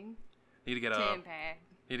embarrassing. Need to get to Impact.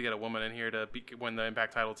 Need to get a woman in here to win the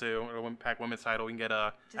Impact title too, or Impact Women's title. We can get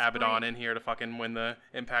Just Abaddon in here to fucking win the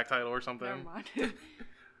Impact title or something. Never mind.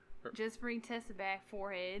 Just bring Tessa back,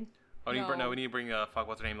 forehead. Oh, no, we need to bring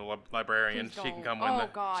what's her name, the librarian. Please She can don't. come win Oh, the.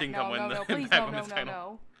 God, she can come win the please, Impact Women's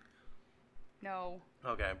title. No.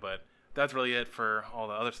 Okay, but that's really it for all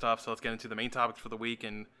the other stuff. So let's get into the main topics for the week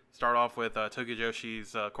and start off with Tokyo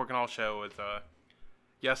Joshi's Cork and All show. It's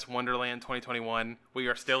Yes, Wonderland 2021. We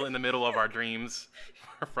are still in the middle of our dreams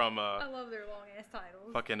from I love their long ass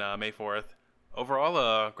titles. fucking May 4th.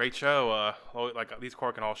 Overall, great show. Like these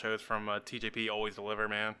Cork and All shows from TJP always deliver,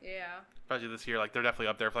 man. Yeah. Especially this year, like they're definitely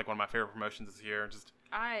up there for like one of my favorite promotions this year. Just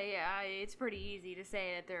It's pretty easy to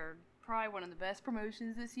say that they're probably one of the best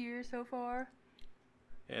promotions this year so far.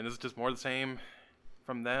 and this is just more of the same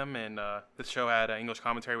from them. And this show had English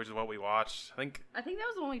commentary, which is what we watched. I think that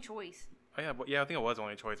was the only choice. Oh yeah, I think it was the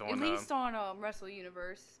only choice on. At least on Wrestle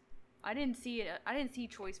Universe. I didn't see it. I didn't see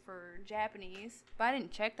choice for Japanese, but I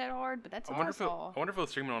didn't check that hard. But that's all I saw. I wonder if it was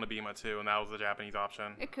streaming on Abema too, and that was the Japanese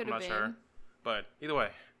option. It could have been. I'm not sure, but either way,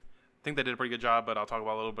 I think they did a pretty good job. But I'll talk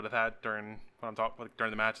about a little bit of that during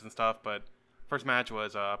the matches and stuff. But first match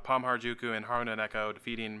was Palm Harajuku and Haruna Neko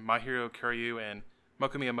defeating Mahiro Kuryu and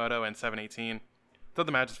Moku Miyamoto and 718. Thought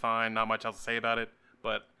the match was fine. Not much else to say about it.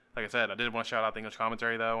 But like I said, I did want to shout out the English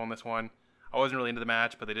commentary though on this one. I wasn't really into the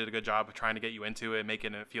match, but they did a good job of trying to get you into it,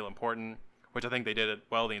 making it feel important, which I think they did it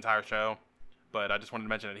well the entire show. But I just wanted to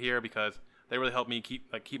mention it here because they really helped me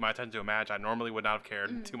keep my attention to a match I normally would not have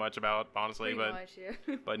cared too much about, honestly. Pretty much,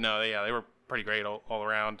 yeah. But no, they were pretty great all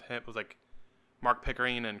around. It was like Mark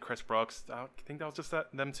Pickering and Chris Brooks. I think that was just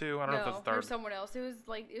them two. I don't know if it was the third. There was someone else. It was.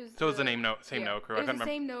 So it was the same Noah crew. It was the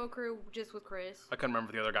same Noah crew, just with Chris. I couldn't remember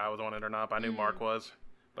if the other guy was on it or not, but I knew Mark was.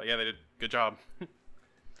 But yeah, they did a good job.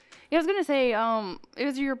 Yeah, I was gonna say, it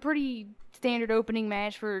was your pretty standard opening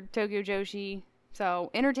match for Tokyo Joshi, so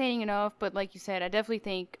entertaining enough. But like you said, I definitely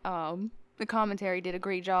think the commentary did a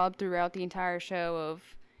great job throughout the entire show of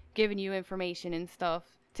giving you information and stuff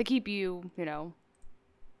to keep you,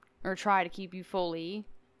 or try to keep you fully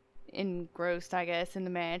engrossed, I guess, in the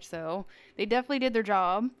match. So they definitely did their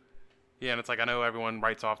job. Yeah, and it's like, I know everyone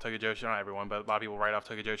writes off Tokyo Joshi, not everyone, but a lot of people write off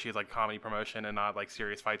Tokyo Joshi as like comedy promotion and not like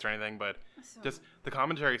serious fights or anything, but just the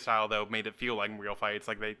commentary style though made it feel like real fights.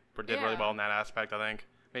 Like they did really well in that aspect, I think.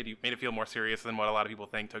 Made it feel more serious than what a lot of people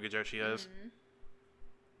think Tokyo Joshi is.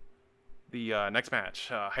 The next match,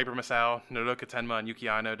 Hyper Misao, Nodoka Tenma, and Yuki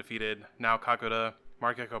Aino defeated Nao Kakuta,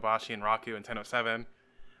 Marika Kobashi, and Raku in 10:07.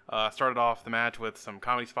 Started off the match with some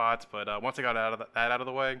comedy spots, but once I got that out of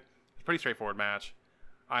the way, it's a pretty straightforward match.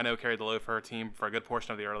 Aino carried the load for her team for a good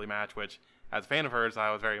portion of the early match, which, as a fan of hers,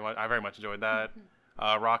 I very much enjoyed that.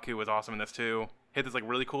 Raku was awesome in this too. Hit this like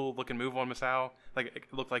really cool looking move on Misao. Like it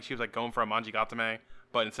looked like she was like going for a Manji Gatame,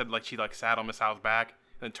 but instead like she like sat on Misao's back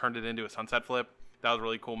and then turned it into a sunset flip. That was a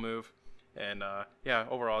really cool move. And yeah,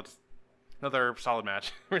 overall, just another solid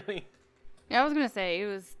match, really. Yeah, I was gonna say it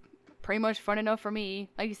was pretty much fun enough for me.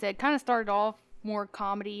 Like you said, kind of started off more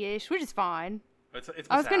comedy-ish, which is fine. It's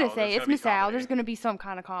I was gonna Misao. say There's it's gonna be Misao. comedy. There's gonna be some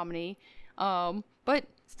kind of comedy. But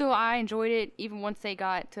still, I enjoyed it. Even once they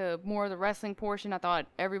got to more of the wrestling portion, I thought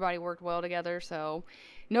everybody worked well together. So,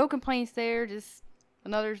 no complaints there. Just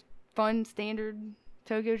another fun standard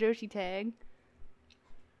Tokyo Joshi tag.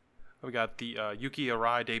 We got the Yuki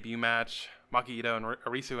Arai debut match. Maki Ito and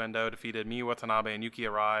Arisu Endo defeated Miyu Watanabe and Yuki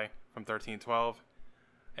Arai from 13-12.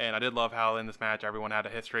 And I did love how in this match everyone had a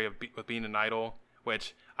history of with being an idol,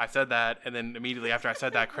 which I said that, and then immediately after I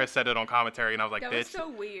said that, Chris said it on commentary, and I was like, That bitch. was so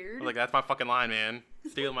weird. I was like, that's my fucking line, man.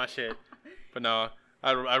 Stealing my shit. But no,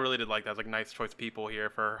 I really did like that. It was like a nice choice of people here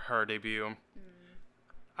for her debut.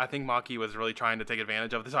 I think Maki was really trying to take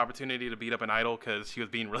advantage of this opportunity to beat up an idol because she was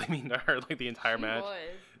being really mean to her like the entire match.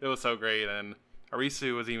 It was so great, and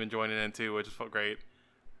Arisu was even joining in too, which was great.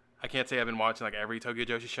 I can't say I've been watching like every Tokyo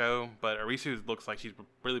Joshi show, but Arisu looks like she's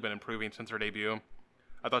really been improving since her debut.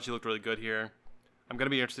 I thought she looked really good here. I'm gonna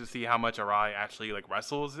be interested to see how much Arai actually like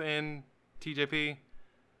wrestles in TJP,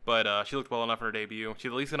 but she looked well enough for her debut. She's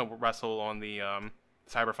at least gonna wrestle on the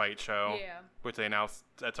Cyber Fight show, which they announced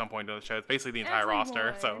at some point in the show. It's basically the entire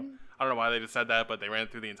roster, so I don't know why they just said that, but they ran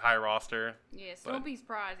through the entire roster. Yes, don't be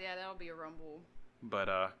surprised. Yeah, that'll be a rumble. But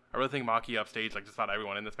I really think Maki upstaged like just about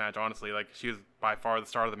everyone in this match. Honestly, like she was by far the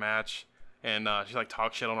star of the match, and she like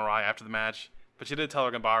talked shit on Arai after the match. But she did tell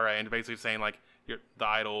her Gambara and basically saying like, "You're the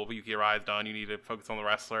idol. Yuki Arai is done. You need to focus on the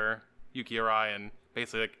wrestler, Yuki Arai," and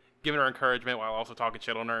basically like giving her encouragement while also talking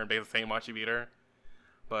shit on her and basically saying why she beat her.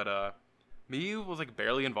 But Miyu was like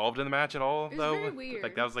barely involved in the match at all, It was though. very weird.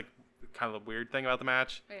 Like that was like kind of the weird thing about the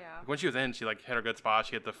match. Yeah. When she was in, she like hit her good spot.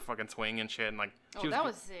 She hit the fucking swing and shit, and like That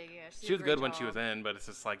was sick. Yeah, she was good when she was in, but it's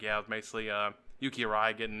just like, yeah, it was basically Yuki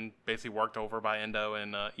Arai getting basically worked over by Endo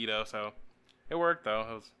and Ito, so it worked though.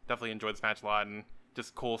 I was definitely enjoyed this match a lot, and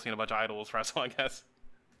just cool seeing a bunch of idols wrestle, I guess.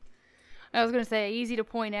 I was gonna say, easy to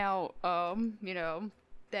point out,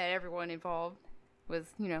 that everyone involved was,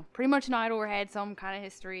 pretty much an idol or had some kind of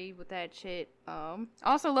history with that shit. I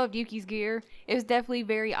also loved Yuki's gear. It was definitely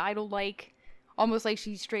very idol-like. Almost like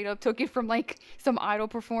she straight up took it from like some idol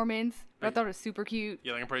performance. But I thought it was super cute.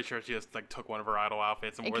 Yeah, like I'm pretty sure she just like took one of her idol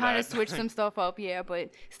outfits and wore that. kind of switched some stuff up, yeah.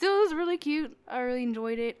 But still, it was really cute. I really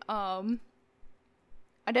enjoyed it. I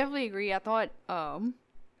definitely agree. I thought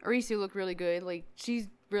Arisu looked really good. Like she's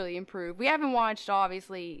really improved. We haven't watched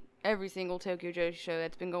obviously every single Tokyo Joshi show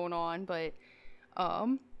that's been going on, but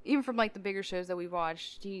even from like the bigger shows that we've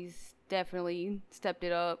watched, he's definitely stepped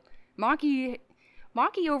it up. Maki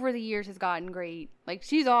over the years has gotten great. Like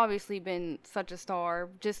she's obviously been such a star,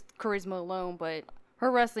 just charisma alone, but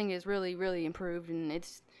her wrestling is really, really improved, and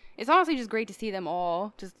it's honestly just great to see them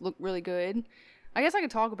all just look really good. I guess I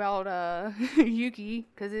could talk about Yuki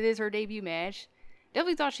because it is her debut match.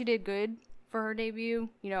 Definitely thought she did good for her debut.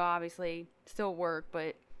 Obviously still work,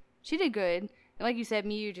 but she did good. And like you said,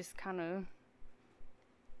 Miyu just kind of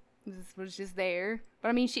was just there. But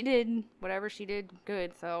I mean, she did whatever she did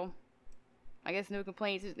good, so I guess no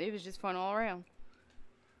complaints. It was just fun all around.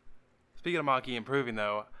 Speaking of Maki improving,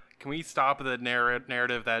 though, can we stop the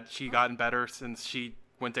narrative that she gotten better since she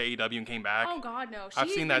went to AEW and came back? Oh God, no! I've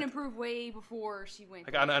She's seen been that improved way before she went.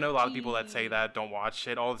 Like I know a lot of people that say that don't watch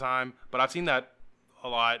shit all the time, but I've seen that a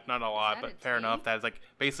lot. Not a lot, that but a fair tea? enough. That is like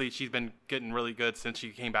basically she's been getting really good since she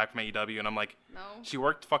came back from AEW, and I'm like, No. she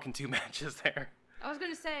worked fucking 2 matches there. I was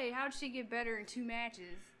gonna say, how did she get better in 2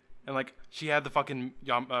 matches? And like she had the fucking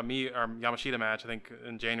Yamashita match, I think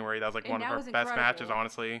in January. That was like And one of that her was best matches, incredible.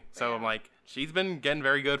 honestly. So Yeah. I'm like, she's been getting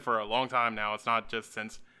very good for a long time now. It's not just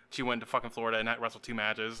since she went to fucking Florida and wrestled 2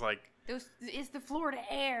 matches. Like, It's the Florida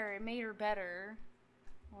air. It made her better.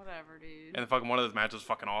 Whatever, dude. and fucking one of those matches was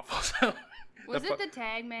fucking awful. So Was it the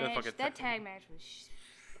tag match? fucking That tag match was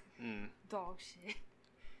dog shit.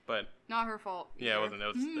 But Not her fault. yeah, it either.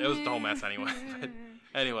 wasn't. It was the whole mess anyway. But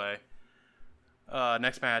anyway,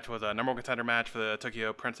 next match was a number 1 contender match for the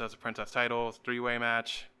Tokyo Princess of Princess titles, 3-way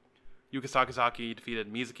match. Yuka Sakazaki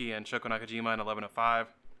defeated Mizuki and Shoko Nakajima in 11:05.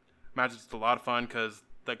 Match was just a lot of fun because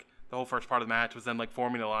like the whole first part of the match was them like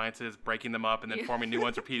forming alliances, breaking them up, and then forming new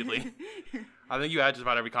ones repeatedly. I think you had just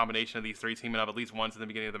about every combination of these 3 teaming up at least once in the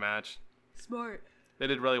beginning of the match. Smart. They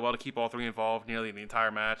did really well to keep all 3 involved nearly the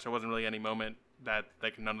entire match. There wasn't really any moment that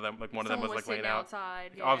like none of them, like one of them was like laying out.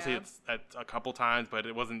 outside. Yeah. Obviously, it's at a couple times, but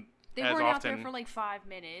it wasn't They as weren't out there often. for like 5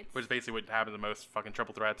 minutes. Which is basically what happens in most fucking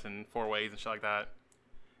triple threats and 4-ways and shit like that.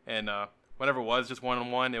 And whenever it was just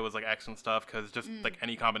 1-on-1, it was like excellent stuff because just like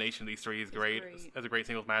any combination of these 3 is great. It's a great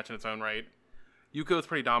singles match in its own right. Yuka was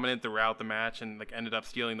pretty dominant throughout the match and like ended up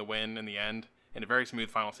stealing the win in the end in a very smooth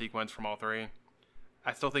final sequence from all 3.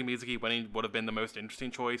 I still think Mizuki winning would have been the most interesting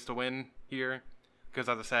choice to win here because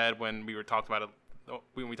as I said when we were talked about it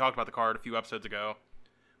when we talked about the card a few episodes ago.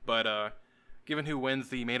 But given who wins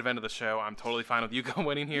the main event of the show, I'm totally fine with Yuka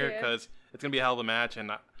winning here because it's gonna be a hell of a match.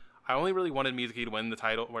 And I only really wanted Mizuki to win the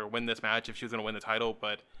title or win this match if she was gonna win the title,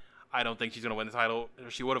 but I don't think she's gonna win the title. Or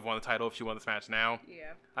she would have won the title if she won this match now.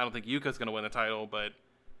 Yeah. I don't think Yuka's gonna win the title, but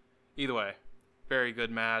either way, very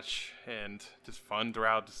good match and just fun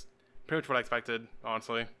throughout. Just pretty much what I expected,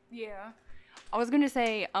 honestly. Yeah. I was going to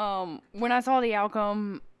say, when I saw the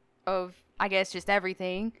outcome of, I guess, just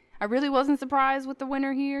everything, I really wasn't surprised with the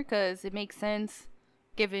winner here because it makes sense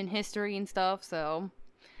given history and stuff. So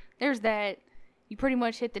there's that. You pretty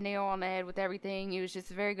much hit the nail on the head with everything. It was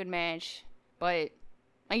just a very good match. But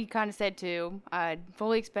like you kind of said too, I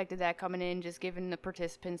fully expected that coming in just given the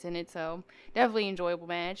participants in it. So definitely enjoyable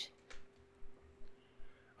match.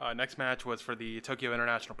 Next match was for the Tokyo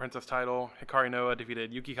International Princess title. Hikari Noa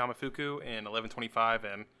defeated Yuki Kamifuku in 11:25,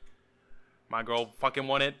 and my girl fucking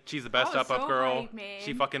won it. She's the best up girl. Hyped, man.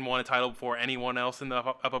 She fucking won a title before anyone else in the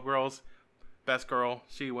up girls. Best girl.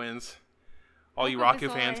 She wins. All you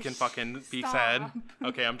Raku fans can fucking be sad.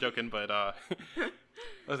 Okay, I'm joking, but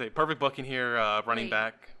let's say perfect booking here. Running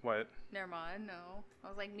back. What? Never mind. No, I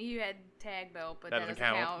was like, you had tag belt, but That that doesn't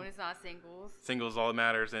doesn't count. count. It's not singles. Singles is all that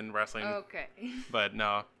matters in wrestling. Okay. But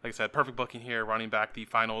no, like I said, perfect booking here, running back the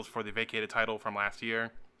finals for the vacated title from last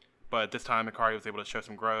year. But this time, Hikari was able to show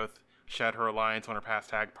some growth, shed her alliance on her past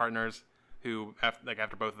tag partners, who,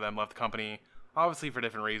 after both of them left the company, obviously for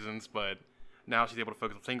different reasons, but now she's able to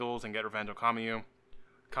focus on singles and get revenge on Kamiyu.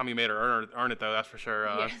 Kamiyu made her earn it, though, that's for sure.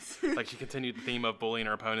 Yes. Like, she continued the theme of bullying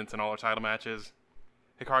her opponents in all her title matches.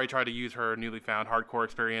 Hikari tried to use her newly found hardcore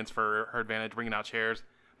experience for her advantage, bringing out chairs,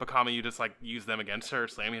 but Kamiyu just, used them against her,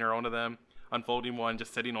 slamming her onto them, unfolding one,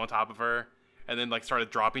 just sitting on top of her, and then,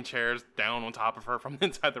 started dropping chairs down on top of her from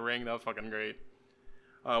inside the ring. That was fucking great.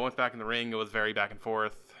 Once back in the ring, it was very back and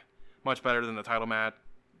forth. Much better than the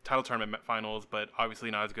title tournament finals, but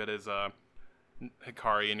obviously not as good as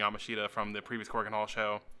Hikari and Yamashita from the previous Korakuen Hall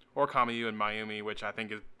show, or Kamiyu and Mayumi, which I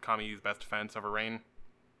think is Kamiyu's best defense of her reign.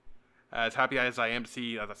 As happy as I am to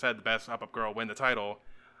see, as I said, the best up girl win the title,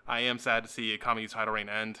 I am sad to see Kamiyu's title reign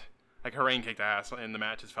end. Her reign kicked ass, and the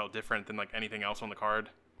matches felt different than anything else on the card.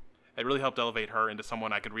 It really helped elevate her into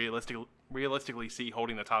someone I could realistically see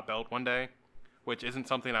holding the top belt one day, which isn't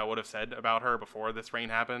something I would have said about her before this reign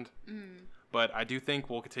happened. But I do think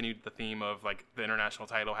we'll continue the theme of the international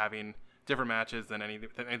title having different matches than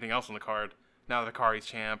anything else on the card now that Hikari's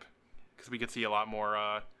champ, because we could see a lot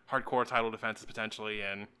more hardcore title defenses potentially,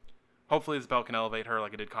 and hopefully this belt can elevate her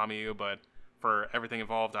like it did Kamiyu. But for everything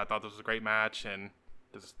involved, I thought this was a great match, and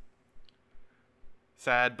just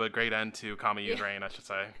sad but great end to Kamiyu's reign, I should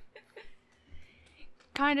say.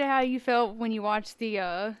 Kind of how you felt when you watched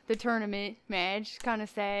the tournament match. Kind of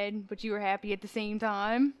sad, but you were happy at the same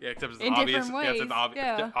time. Yeah, except it's in obvious. different ways. It's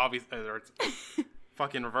obvious. Or it's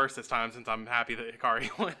fucking reversed this time, since I'm happy that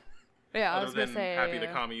Hikari won. Yeah, I Other was gonna than say. happy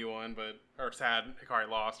that Kamiyu won, or sad Hikari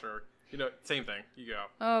lost, or same thing. You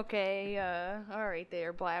go. Okay, all right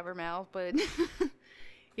there, blabbermouth, but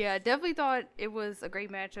yeah, definitely thought it was a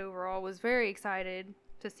great match overall. Was very excited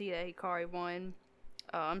to see that Hikari won.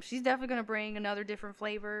 She's definitely gonna bring another different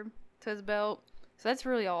flavor to the belt, so that's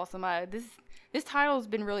really awesome. This title's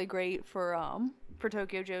been really great for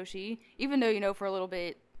Tokyo Joshi, even though for a little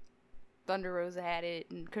bit Thunder Rosa had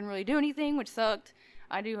it and couldn't really do anything, which sucked.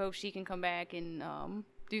 I do hope she can come back and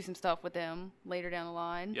do some stuff with them later down the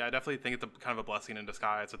line. Yeah, I definitely think it's kind of a blessing in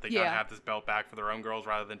disguise that they gotta have this belt back for their own girls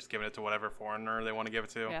rather than just giving it to whatever foreigner they want to give it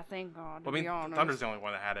to. Yeah, thank God. Well, I mean, Thunder's the only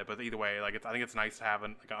one that had it, but either way, I think it's nice to have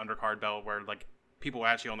an undercard belt where people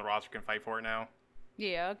actually on the roster can fight for it now.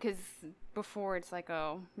 Yeah, because before it's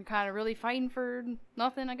you're kind of really fighting for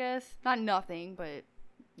nothing, I guess. Not nothing, but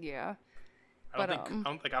yeah. I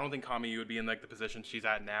don't think Kamiyu would be in the position she's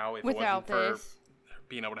at now if without it wasn't this. for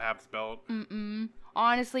being able to have this belt.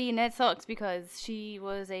 Honestly, and that sucks because she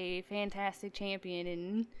was a fantastic champion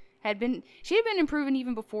and she had been improving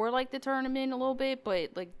even before the tournament a little bit,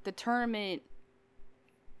 but the tournament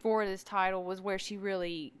for this title was where she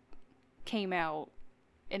really came out,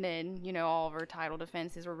 and then all of her title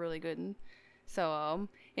defenses were really good, and so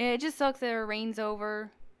yeah, it just sucks that her reign's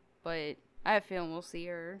over, but I have a feeling we'll see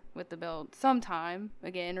her with the belt sometime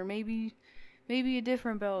again, or maybe a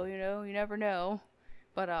different belt, you never know.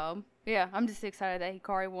 But yeah, I'm just excited that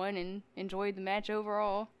Hikari won and enjoyed the match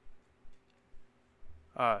overall.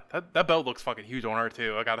 That belt looks fucking huge on her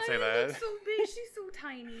too, I gotta say that. Looks so big, she's so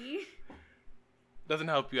tiny. Doesn't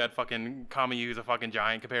help you had fucking Kamiyu's a fucking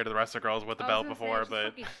giant compared to the rest of the girls with the belt before,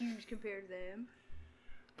 but she's fucking huge compared to them.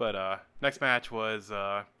 But next match was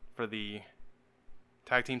for the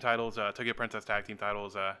tag team titles, Tokyo Princess tag team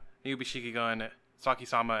titles. Newbie Shikigun Saki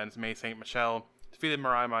Sama and May St. Michelle defeated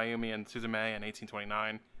Mirai Mayumi and Suzume in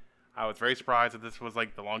 1829. I was very surprised that this was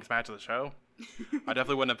like the longest match of the show. I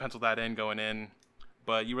definitely wouldn't have penciled that in going in,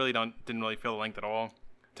 but you really didn't really feel the length at all.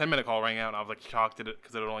 10-minute call rang out, and I was like shocked at it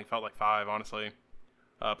because it only felt like 5, honestly.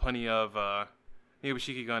 Plenty of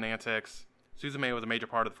Miyabashiki gun antics. Suzume was a major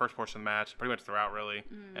part of the first portion of the match, pretty much throughout, really.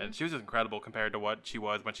 And she was just incredible compared to what she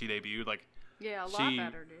was when she debuted. Like, yeah, a lot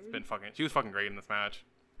better, dude. She was fucking great in this match.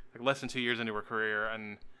 Like, less than 2 years into her career,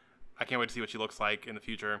 and I can't wait to see what she looks like in the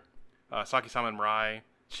future. Saki Sama and Mirai,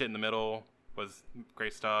 shit in the middle, was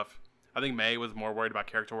great stuff. I think May was more worried about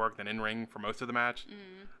character work than in-ring for most of the match.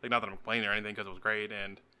 Like, not that I'm complaining or anything, because it was great,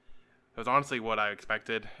 and it was honestly what I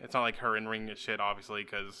expected. It's not like her in-ring is shit, obviously,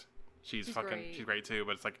 because she's great too,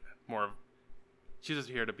 but it's like more of, she's just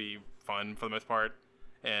here to be fun for the most part,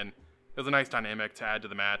 and it was a nice dynamic to add to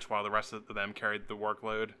the match while the rest of them carried the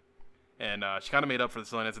workload. And she kind of made up for the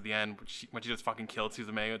silliness at the end when she just fucking killed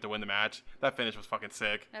Suzume to win the match. That finish was fucking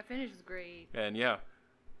sick. That finish was great. And yeah,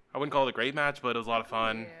 I wouldn't call it a great match, but it was a lot of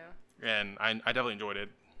fun. Yeah. And I definitely enjoyed it.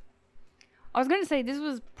 I was going to say this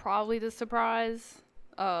was probably the surprise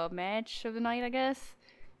match of the night, I guess.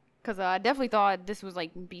 Because I definitely thought this was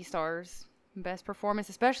like B-Star's best performance,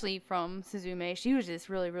 especially from Suzume. She was just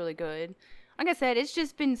really, really good. Like I said, it's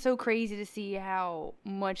just been so crazy to see how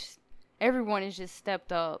much everyone has just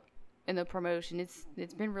stepped up in the promotion. It's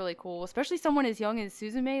been really cool, especially someone as young as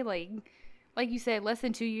Suzume. Like you said, less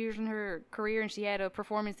than 2 years in her career, and she had a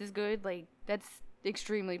performance this good. Like, that's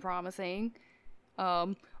extremely promising.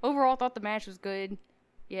 Overall, thought the match was good.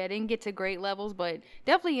 Yeah, didn't get to great levels, but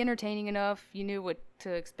definitely entertaining enough. You knew what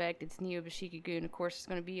to expect. It's Neo Bashiki-gun. Of course, it's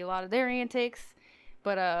going to be a lot of their antics,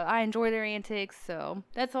 but I enjoy their antics, so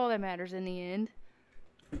that's all that matters in the end.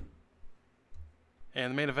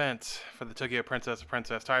 And the main event for the Tokyo Princess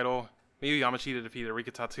title, Miyu Yamashita defeated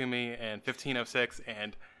Rika Tatsumi in 15:06,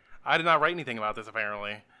 and I did not write anything about this,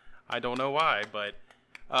 apparently. I don't know why, but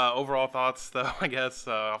overall thoughts, though, I guess,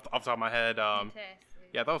 off the top of my head,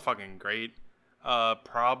 yeah, that was fucking great.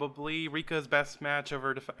 Probably Rika's best match of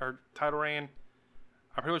her title reign.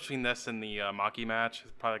 I'm pretty much between this and the Maki match.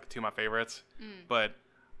 It's probably like 2 of my favorites. But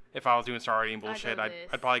if I was doing star rating bullshit,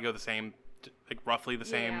 I'd probably go the same, like roughly the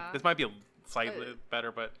same. Yeah. This might be slightly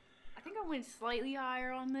better, but I think I went slightly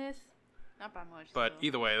higher on this. Not by much. But though.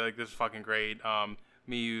 either way, like, this is fucking great.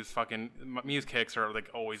 Miyu's kicks are like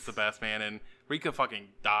always the best, man. And Rika fucking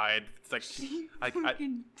died. It's like She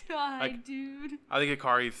fucking died, dude. I think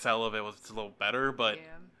Hikari's sell of it was a little better, but Yeah.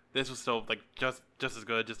 this was still like just as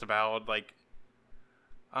good, just about. Like,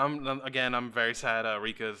 I'm very sad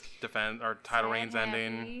Rika's title reign's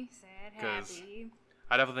ending. Sad, 'cause happy.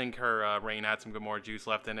 I definitely think her reign had some good more juice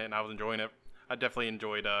left in it, and I was enjoying it. I definitely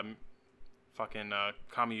enjoyed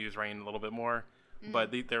Kamiyu's reign a little bit more,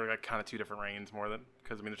 but they're like kind of 2 different reigns more than,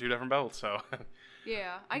 because I mean they're 2 different belts, so.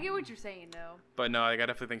 Yeah, I get what you're saying though. But no, like, I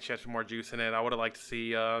definitely think she has some more juice in it. I would have liked to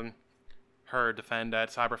see her defend at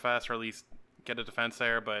Cyberfest, or at least get a defense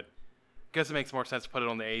there, but I guess it makes more sense to put it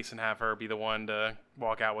on the ace and have her be the one to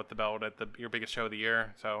walk out with the belt at your biggest show of the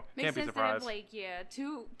year. So Makes can't be sense surprised. to have, like,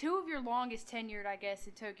 two of your longest tenured, I guess,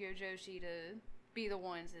 at Tokyo Joshi to be the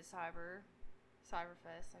ones at Cyberfest,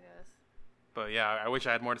 I guess. But yeah, I wish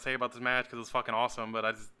I had more to say about this match because it was fucking awesome.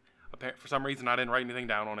 But for some reason, I didn't write anything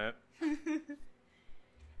down on it.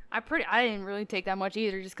 I didn't really take that much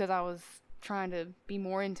either, just because I was trying to be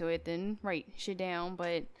more into it than write shit down.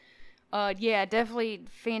 But yeah, definitely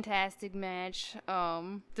fantastic match.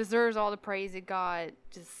 Deserves all the praise it got.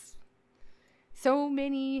 Just so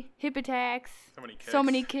many hip attacks, so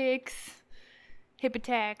many kicks, hip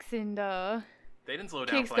attacks, and they didn't slow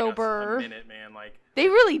down kicks for like over. a minute, man. Like, they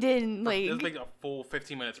really didn't. Like, it was like a full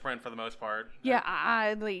 15-minute sprint for the most part. Yeah,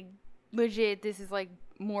 I like legit. This is like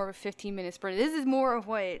more of a 15-minute sprint. This is more of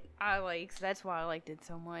what I like, so that's why I liked it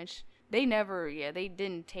so much. They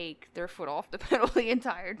didn't take their foot off the pedal the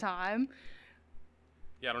entire time.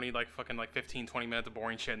 Yeah, I don't need like fucking like 15-20 minutes of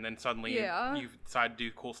boring shit and then suddenly Yeah. you decide to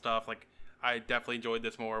do cool stuff. Like, I definitely enjoyed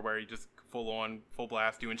this more where you just full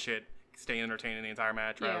blast doing shit, staying entertaining the entire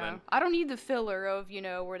match rather than. I don't need the filler of,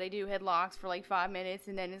 where they do headlocks for like 5 minutes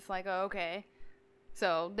and then it's like, oh, okay.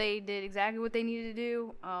 So they did exactly what they needed to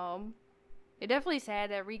do. It definitely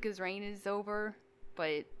sad that Rika's reign is over,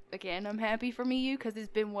 but again, I'm happy for Miyu because it's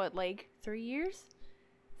been like 3 years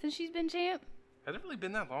since she's been champ. Has it really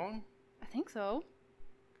been that long? I think so.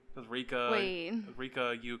 Because Rika,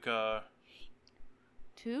 Yuka.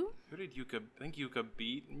 2? Who did Yuka? I think Yuka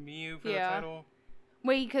beat Miyu for the Yeah. title.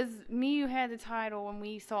 Wait, because Miyu had the title when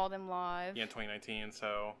we saw them live. Yeah, in 2019.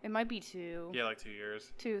 So It might be 2. yeah, like 2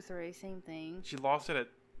 years. 2 or 3, same thing. She lost it at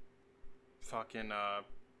fucking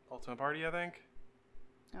Ultimate Party, I think.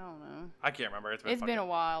 I don't know. I can't remember. It's been a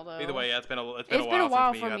while though. Either way, yeah, it's been a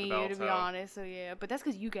while for since me, got the belt, to be honest. So yeah, but that's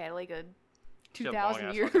because you got like a She had a long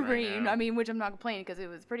 2,000 year ass fucking reign. yeah. I mean, which I'm not complaining because it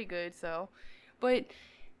was pretty good. So, but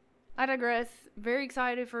I digress. Very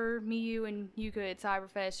excited for Miyu and Yuka at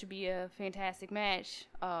Cyberfest. Should be a fantastic match.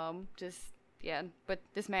 But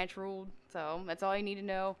this match ruled. So that's all you need to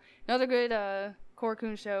know. Another good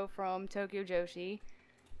Korakuen show from Tokyo Joshi.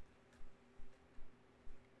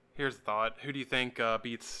 Here's the thought. Who do you think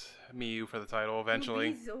beats Miyu for the title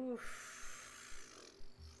eventually?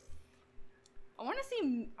 I want to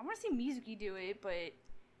see Mizuki do it, but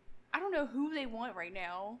I don't know who they want right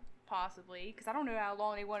now, possibly, because I don't know how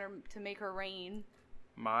long they want her to make her reign.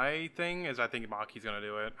 My thing is I think Maki's going to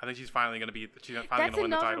do it. I think she's finally going to win the title. That's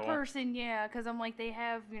another person, yeah, because I'm like, they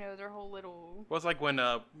have, their whole little... Well, it's like when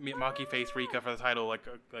Maki faced Rika for the title like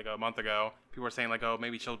a month ago. People were saying, like, oh,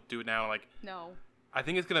 maybe she'll do it now. Like, no. I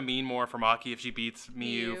think it's going to mean more for Maki if she beats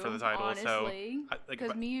Miyu for the title. Honestly, because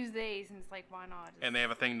like, Miyu's the ace, and it's like, why not? And they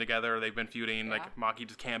have a thing together. They've been feuding. Yeah. Like, Maki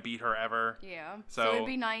just can't beat her ever. Yeah. So it'd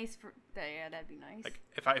be nice for... Yeah, that'd be nice. Like,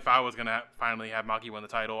 if I was going to finally have Maki win the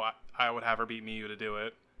title, I would have her beat Miyu to do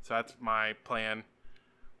it. So that's my plan.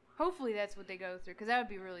 Hopefully that's what they go through, because that would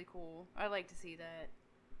be really cool. I'd like to see that.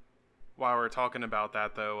 While we're talking about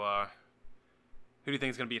that, though, who do you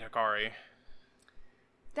think is going to beat Hikari?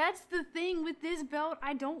 That's the thing with this belt.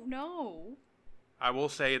 I don't know. I will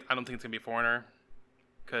say I don't think it's going to be a foreigner.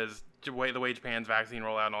 Because the way Japan's vaccine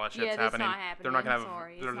rollout and all that shit's happening, not happening. They're not going to have...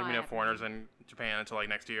 Sorry, There's going to be no foreigners in Japan until, like,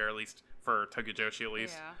 next year, at least for Tokyo Joshi, at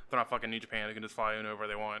least. Yeah. They're not fucking New Japan. They can just fly in wherever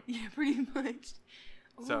they want. Yeah, pretty much.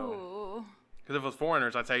 So, because if it was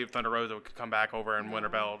foreigners, I'd say Thunder Rosa could come back over and win her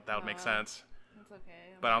belt. That would make sense. That's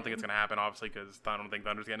okay. But I don't think it's going to happen, obviously, because I don't think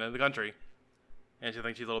Thunder's getting into the country. And she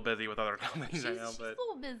thinks she's a little busy with other companies right now. She's a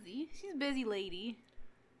little busy. She's a busy lady.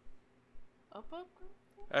 Up, girl.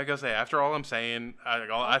 I gotta say, after all I'm saying,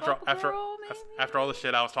 after all the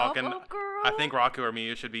shit I was talking, Up, girl. I think Raku or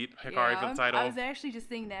Miyu should beat Hikari for the title. I was actually just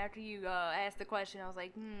thinking that after you asked the question. I was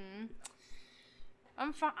like,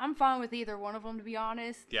 I'm fine with either one of them, to be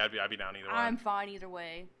honest. Yeah, I'd be down either one. I'm fine either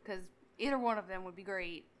way, because either one of them would be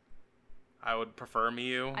great. I would prefer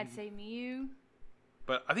Miyu. I'd say Miyu.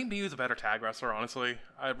 But I think Miyu's a better tag wrestler, honestly.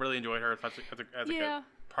 I really enjoyed her, especially as a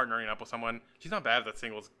partnering up with someone. She's not bad as a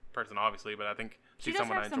singles person, obviously, but I think she's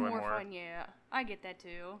someone I enjoy more. She does have some more fun, yeah. I get that,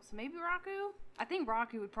 too. So maybe Raku? I think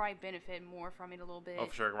Raku would probably benefit more from it a little bit. Oh,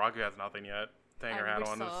 for sure. Raku has nothing yet. Thing her hat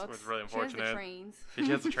on was really unfortunate. She has the trains. She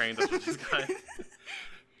has the trains. That's what she's got.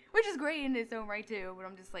 Which is great in its own right, too. But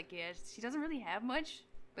I'm just like, yeah, she doesn't really have much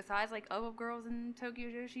besides, like, Up Girls in Tokyo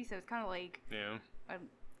Joshi. So it's kind of like... Yeah.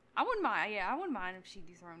 I wouldn't mind. Yeah, I wouldn't mind if she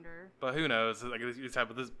dethroned her. But who knows? Like, you just have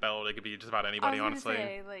with this belt, it could be just about anybody, honestly.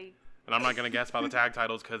 Say, like, and I'm not gonna guess about the tag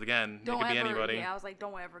titles because again, it could be anybody. Yeah, I was like,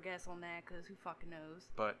 don't ever guess on that because who fucking knows.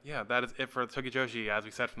 But yeah, that is it for Tokyo Joshi. As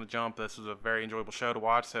we said from the jump, this was a very enjoyable show to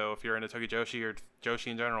watch. So if you're into Tokyo Joshi or Joshi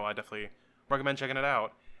in general, I definitely recommend checking it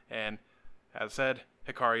out. And as I said,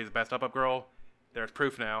 Hikari is the best up girl. There's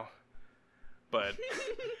proof now. But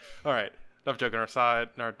all right. Enough joking aside,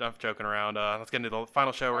 or enough joking around. Let's get into the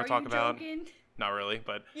final show we're going to talk about. Joking? Not really,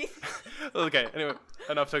 but... Okay, anyway,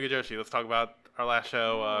 enough Tokyo Joshi. Let's talk about our last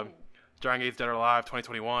show, Dragon Gate's Dead or Alive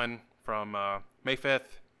 2021 from May 5th.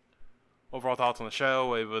 Overall thoughts on the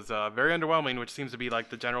show. It was very underwhelming, which seems to be like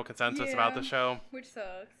the general consensus about the show. Which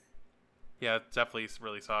sucks. Yeah, it definitely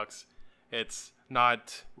really sucks. It's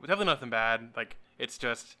definitely nothing bad. Like, it's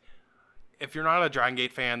just... If you're not a Dragon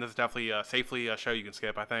Gate fan, this is definitely safely a show you can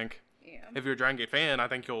skip, I think. Yeah. If you're a Dragon Gate fan, I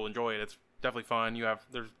think you'll enjoy it. It's definitely fun.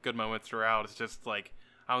 There's good moments throughout. It's just like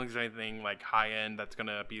I don't think there's anything like high end that's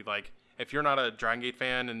gonna be like. If you're not a Dragon Gate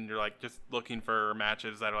fan and you're like just looking for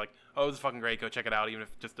matches that are like, oh, this is fucking great, go check it out. Even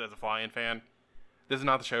if just as a fly-in fan, this is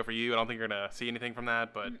not the show for you. I don't think you're gonna see anything from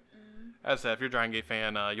that. But as I said, if you're a Dragon Gate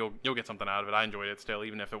fan, you'll get something out of it. I enjoyed it still,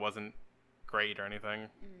 even if it wasn't great or anything.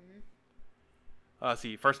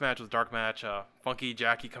 See, first match was a dark match. Funky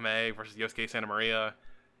Jackie Kamei versus Yosuke Santa Maria.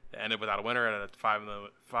 It ended without a winner at a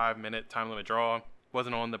 5-minute time limit draw.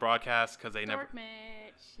 Wasn't on the broadcast because they never. Dark match.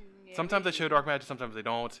 Yeah, sometimes they show dark matches, sometimes they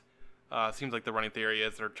don't. Seems like the running theory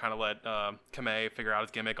is they're trying to let Kamei figure out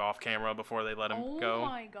his gimmick off camera before they let him go. Oh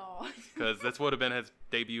my god. Because this would have been his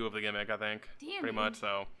debut of the gimmick, I think. Pretty much.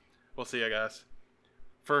 So we'll see, I guess.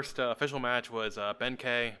 First official match was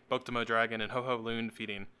Ben-K, Bokutomo Dragon, and Ho-Ho Loon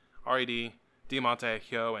defeating R.E.D., Diamante,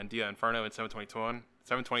 Hyo, and Dia Inferno in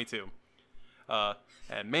 722.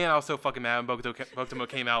 And man, I was so fucking mad when Bokutomo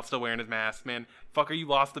came out still wearing his mask. Man, fucker, you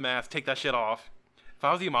lost the mask. Take that shit off. If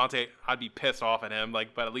I was Diamante, I'd be pissed off at him.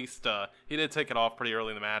 Like, but at least he did take it off pretty early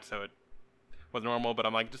in the match, so it was normal, but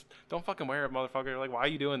I'm like, just don't fucking wear it, motherfucker. Like, why are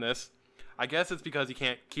you doing this? I guess it's because you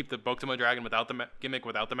can't keep the Bokutomo Dragon without the gimmick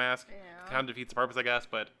without the mask. Yeah. Kind of defeats the purpose, I guess,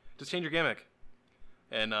 but just change your gimmick.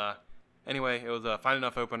 And anyway, it was a fine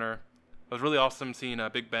enough opener. It was really awesome seeing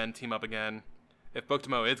Big Ben team up again. If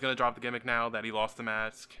Bokutomo is going to drop the gimmick now that he lost the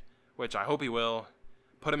mask, which I hope he will,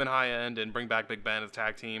 put him in high end and bring back Big Ben as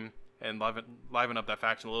tag team and liven up that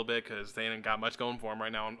faction a little bit because they ain't got much going for him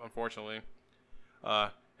right now, unfortunately.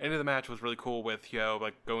 End of the match was really cool with Hyo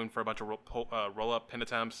like going for a bunch of roll-up pin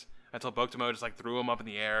attempts until Bokutomo just like threw him up in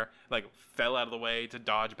the air, like fell out of the way to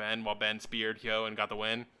dodge Ben while Ben speared Hyo and got the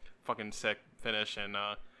win. Fucking sick finish, and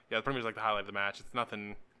yeah, that's pretty much like the highlight of the match. It's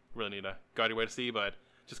nothing really need to go out of your way to see, but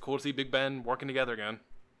just cool to see Big Ben working together again.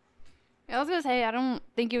 I was gonna say I don't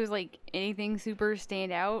think it was like anything super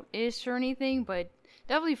standout-ish or anything, but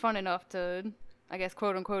definitely fun enough to, I guess,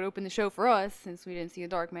 quote unquote, open the show for us since we didn't see a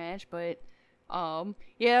dark match. But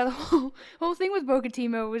yeah, the whole thing with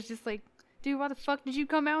Bokutomo was just like, dude, why the fuck did you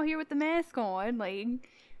come out here with the mask on? Like,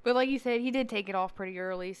 but like you said, he did take it off pretty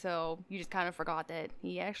early, so you just kind of forgot that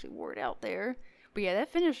he actually wore it out there. But yeah,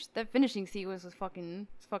 that finishing sequence was fucking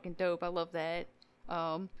dope. I love that.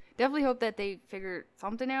 Definitely hope that they figure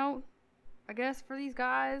something out, I guess, for these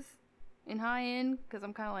guys in high end, because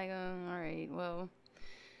I'm kind of like, all right, well,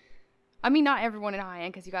 I mean, not everyone in high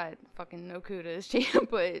end, because you got fucking Okuda as champ,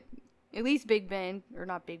 but at least Big Ben, or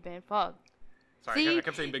not Big Ben, fuck. Sorry, See? I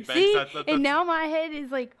kept saying Big Ben. See? That's And now my head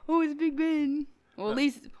is like, oh, it's Big Ben. Well, at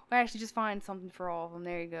least we actually just find something for all of them.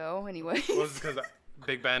 There you go. Anyway. Well, it's because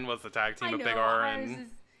Big Ben was the tag team I of know, Big R I was and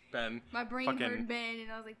just- Ben. My brain fucking, heard Ben,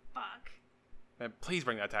 and I was like, fuck. Man, please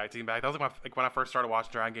bring that tag team back. That was like when I first started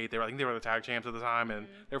watching Dragon Gate. I think they were the tag champs at the time, and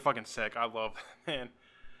they were fucking sick. I love man,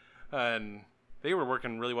 and they were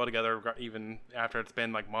working really well together even after it's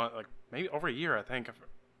been like maybe over a year. I think.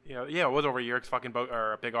 Yeah, it was over a year. Cause fucking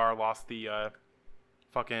Big R lost the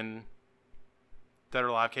fucking Dead or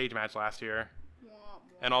Alive cage match last year,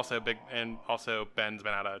 and also Ben's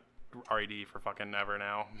been out of RED for fucking ever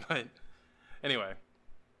now. But anyway.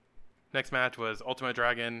 Next match was Ultimate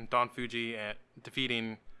Dragon, Don Fuji,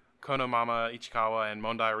 defeating Konomama Ichikawa and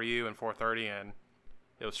Mondai Ryu in 4:30, and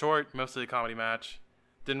it was short, mostly a comedy match.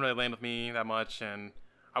 Didn't really land with me that much, and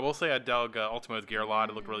I will say I dug Ultimo's gear a lot.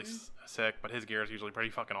 It looked really sick, but his gear is usually pretty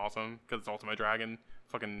fucking awesome because it's Ultimate Dragon.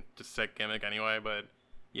 Fucking just sick gimmick anyway, but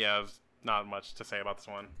yeah, there's not much to say about this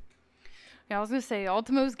one. Yeah, I was gonna say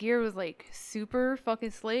Ultimo's gear was like super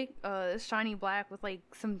fucking slick. Shiny black with like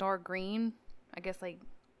some dark green, I guess like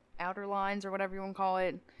outer lines or whatever you want to call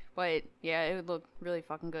it, but yeah, it would look really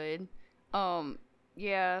fucking good.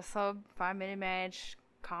 Yeah, sub 5-minute match,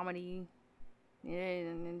 comedy. Yeah,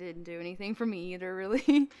 and it didn't do anything for me either,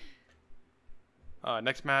 really.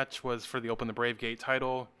 Next match was for the Open the Brave Gate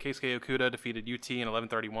title. Keisuke Okuda defeated UT in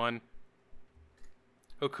 11:31.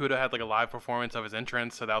 Okuda had like a live performance of his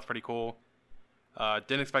entrance, so that was pretty cool.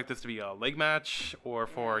 Didn't expect this to be a leg match or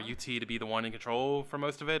for UT to be the one in control for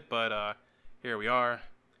most of it, but here we are.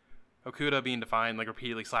 Okuda being defined, like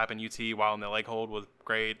repeatedly slapping UT while in the leg hold was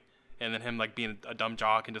great, and then him like being a dumb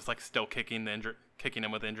jock and just like still kicking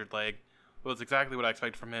him with the injured leg was exactly what I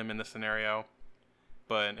expected from him in this scenario.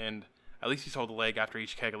 And at least he sold the leg after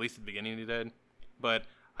each kick, at least at the beginning he did. But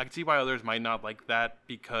I can see why others might not like that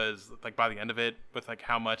because like by the end of it, with like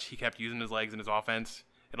how much he kept using his legs in his offense,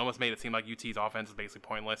 it almost made it seem like UT's offense is basically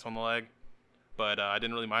pointless on the leg. But I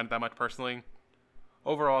didn't really mind it that much personally.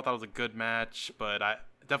 Overall, I thought it was a good match, but I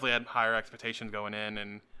definitely had higher expectations going in,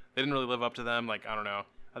 and they didn't really live up to them. Like, I don't know.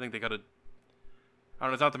 I think they could have... I don't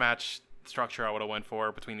know. It's not the match structure I would have went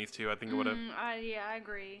for between these two. I think it would have... Yeah, I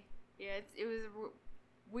agree. Yeah, it was a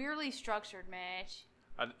weirdly structured match.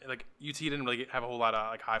 Like, UT didn't really have a whole lot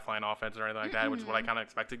of like high-flying offense or anything like that, which is what I kind of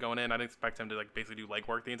expected going in. I didn't expect him to like basically do leg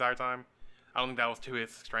work the entire time. I don't think that was to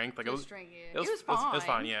his strength. Like, it was fine. It was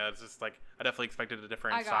fine, yeah. It's just like I definitely expected a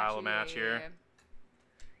different style of match here.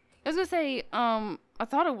 I was gonna say, I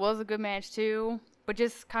thought it was a good match too, but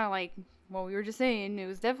just kind of like what we were just saying, it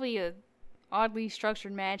was definitely a oddly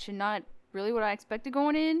structured match and not really what I expected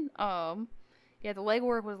going in. Yeah, the leg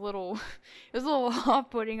work was a little, it was a little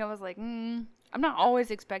off-putting. I was like, I'm not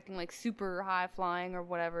always expecting like super high flying or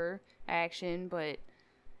whatever action, but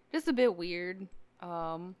just a bit weird.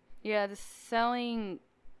 Yeah, the selling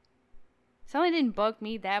didn't bug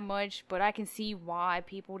me that much, but I can see why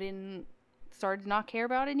people didn't start to not care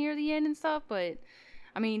about it near the end and stuff. But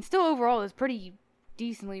I mean, still overall, it was pretty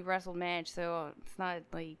decently wrestled match, so it's not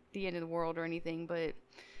like the end of the world or anything. But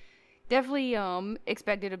definitely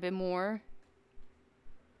expected a bit more.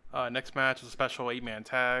 Next match was a special 8-man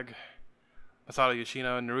tag. Masato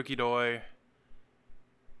Yoshino, Naruki Doi,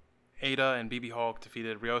 Ada and BB Hulk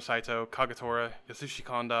defeated Ryo Saito, Kagetora, Yasushi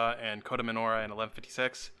Kanda, and Kota Minoura in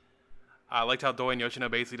 11:56. I liked how Doi and Yoshino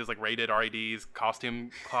basically just like raided RED's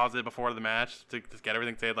costume closet before the match to just get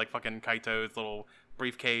everything. They had like fucking Kaito's little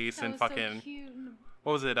briefcase That and was fucking so cute.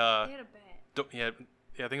 what was it? They had a bat.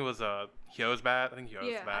 Yeah, I think it was Hyo's bat. I think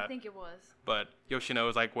Hyo's bat. I think it was. But Yoshino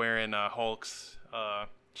was like wearing Hulk's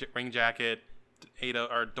ring jacket.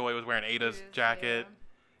 Doi was wearing Ada's jacket. Yeah.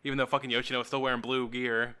 Even though fucking Yoshino was still wearing blue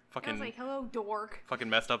gear. I Fucking was like, hello, dork. fucking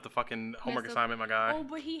messed up the fucking homework Messed up. assignment, my guy. Oh,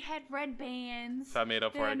 but he had red bands. So I made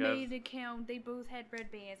up for it, I That guess. made it count. They both had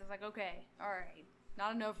red bands. I was like, okay, alright.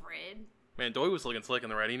 Not enough red. Man, Doi was looking slick in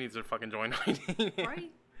the red. He needs to fucking join ID.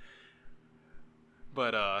 Right?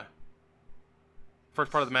 But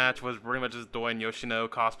first part of the match was pretty much just Doi and Yoshino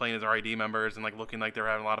cosplaying as RID members and like looking like they were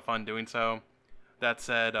having a lot of fun doing so. That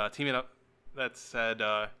said,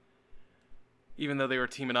 even though they were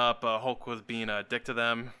teaming up, Hulk was being a dick to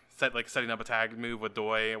them, setting up a tag move with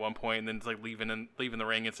Doi at one point, and then just like leaving the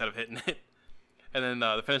ring instead of hitting it. And then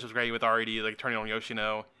the finish was great with RID like turning on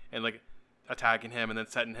Yoshino and like attacking him, and then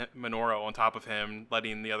setting Minoru on top of him,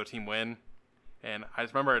 letting the other team win. And I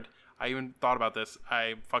just remembered, I even thought about this.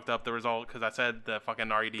 I fucked up the result because I said the fucking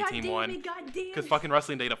RED team won. Because fucking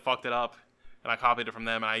Wrestling Data fucked it up, and I copied it from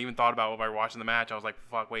them. And I even thought about it while we were watching the match. I was like,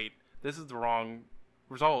 fuck, wait, this is the wrong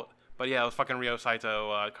result. But yeah, it was fucking Ryo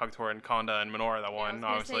Saito, Kagetora, and Kanda, and Minoru that won,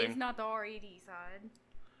 obviously. Say it's not the RED side.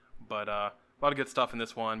 But a lot of good stuff in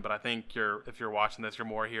this one. But I think if you're watching this, you're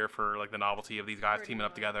more here for like the novelty of these guys Pretty teaming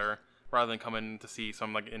up much. together, rather than coming to see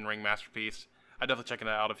some like in-ring masterpiece. I'd definitely check it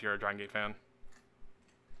out if you're a Dragon Gate fan.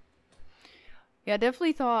 Yeah, I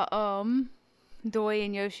definitely thought Doi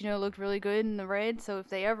and Yoshino looked really good in the red, so if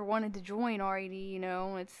they ever wanted to join RED,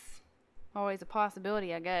 it's always a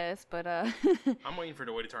possibility, I guess, but I'm waiting for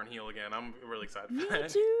Doi to turn heel again. I'm really excited for Me that.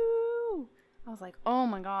 too! I was like, oh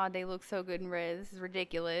my god, they look so good in red, this is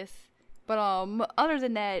ridiculous. But other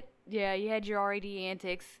than that, yeah, you had your RED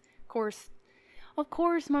antics. Of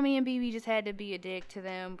course, my man BB just had to be a dick to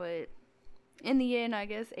them, but in the end, I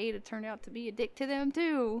guess Ada turned out to be a dick to them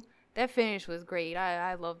too. That finish was great.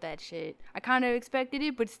 I love that shit. I kind of expected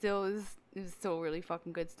it, but still, it was still really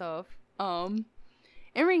fucking good stuff.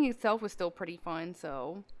 In-ring itself was still pretty fun,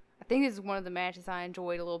 so I think this is one of the matches I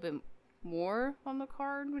enjoyed a little bit more on the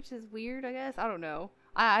card, which is weird, I guess. I don't know.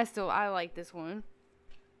 I like this one.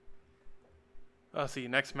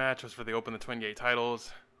 Next match was for the Open the Twin Gate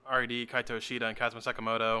titles. RED, Kaito Ishida, and Kazuma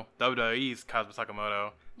Sakamoto, WWE's Kazuma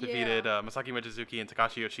Sakamoto, defeated Masaki Michizuki and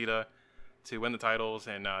Takashi Yoshida to win the titles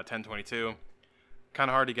in 10:22. Kind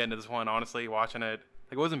of hard to get into this one, honestly, watching it.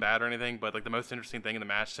 Like, it wasn't bad or anything, but like the most interesting thing in the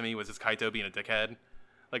match to me was just Kaito being a dickhead.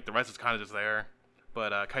 Like, the rest was kind of just there.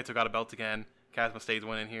 But Kaito got a belt again. Kazuma stays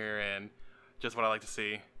winning here, and just what I like to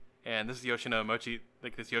see. And this is Yoshino Mochi,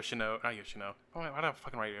 like this not Yoshino. Oh, why did I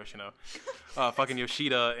fucking write Yoshino? Fucking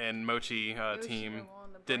Yoshida and Mochi team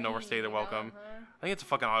didn't overstay their welcome. I think it's a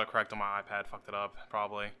fucking autocorrect on my iPad. Fucked it up,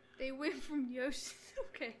 probably. They went from Yoshino.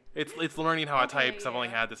 Okay. It's learning how I type because I've only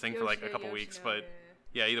yeah. had this thing for like a couple weeks. But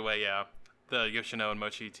yeah, either way, yeah. The Yoshino and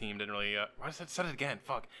Mochi team didn't really. I said it again.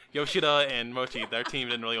 Fuck. Yoshida and Mochi, their team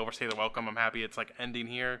didn't really overstay their welcome. I'm happy it's like ending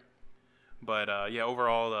here. But yeah,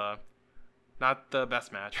 overall, not the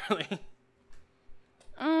best match, really.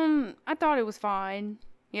 I thought it was fine.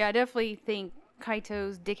 Yeah, I definitely think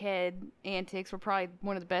Kaito's dickhead antics were probably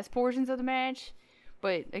one of the best portions of the match.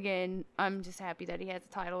 But again, I'm just happy that he has the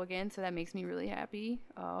title again, so that makes me really happy.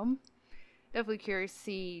 Definitely curious to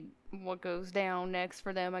see what goes down next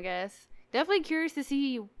for them, I guess. Definitely curious to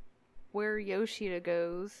see where Yoshida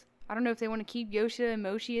goes. I don't know if they want to keep Yoshida and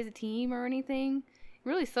Mochi as a team or anything. It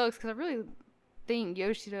really sucks because I really think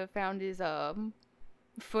Yoshida found his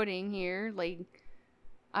footing here. Like,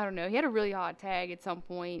 I don't know. He had a really hot tag at some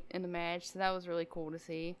point in the match, so that was really cool to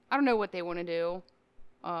see. I don't know what they want to do.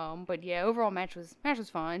 But yeah, overall match was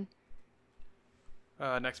fine.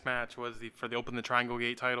 Next match was for the Open the Triangle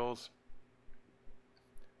Gate titles.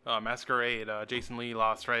 Masquerade, Jason Lee,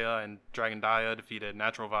 La Estrella, and Dragon Dia defeated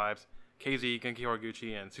Natural Vibes, KZ, Genki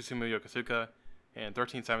Horiguchi, and Susumu Yokosuka in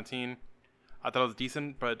 13-17. I thought it was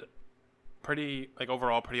decent, but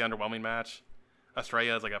overall pretty underwhelming match.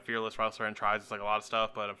 Estrella is like a fearless wrestler and tries like a lot of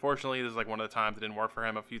stuff, but unfortunately this is like one of the times it didn't work for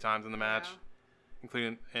him a few times in the match,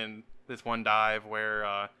 including in this one dive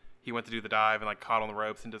where he went to do the dive and like caught on the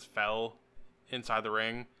ropes and just fell inside the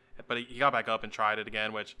ring. But he got back up and tried it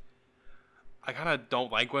again, which I kind of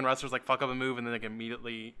don't like when wrestlers like fuck up a move and then like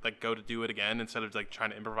immediately like go to do it again instead of like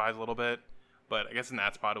trying to improvise a little bit. But I guess in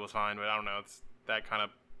that spot it was fine, but I don't know, it's that kind of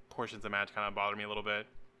portions of the match kind of bothered me a little bit.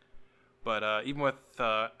 But even with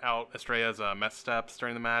out Estrella's mess steps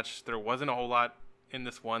during the match, there wasn't a whole lot in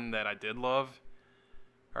this one that I did love,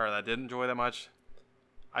 or that I did enjoy that much.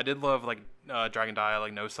 I did love like Dragon Dia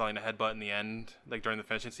like no selling a headbutt in the end, like during the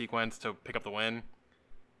finishing sequence to pick up the win.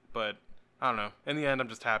 But I don't know. In the end, I'm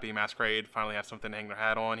just happy Masquerade finally have something to hang their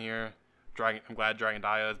hat on here. I'm glad Dragon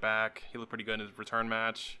Dia is back. He looked pretty good in his return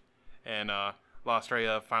match, and La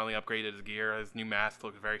Estrella finally upgraded his gear. His new mask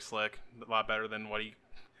looks very slick, a lot better than what he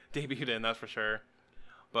debuted in, that's for sure.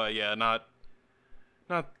 But yeah, not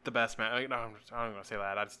the best match. I don't even want to say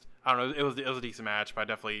that. I don't know. It was a decent match, but I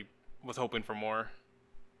definitely was hoping for more.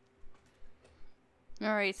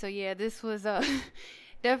 All right, so yeah, this was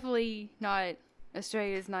definitely not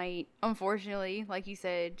Estrella's night. Unfortunately, like you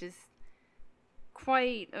said, just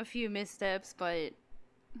quite a few missteps, but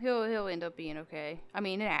he'll end up being okay. I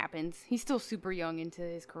mean, it happens. He's still super young into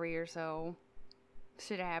his career, so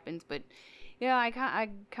shit happens. But yeah, I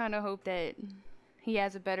kind of hope that he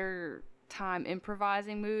has a better time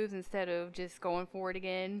improvising moves instead of just going for it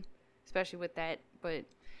again, especially with that. But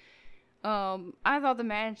I thought the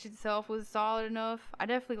match itself was solid enough. I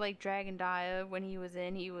definitely liked Dragon Dia when he was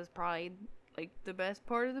in. He was probably like the best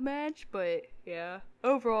part of the match, but yeah,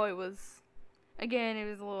 overall it was a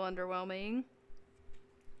little underwhelming.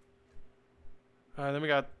 Then we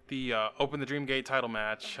got the Open the Dream Gate title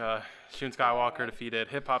match. Shun Skywalker defeated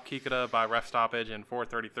Hip Hop Kikuta by ref stoppage in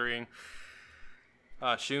 4:33.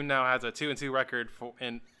 Shun now has a 2-2 record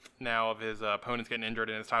now of his opponents getting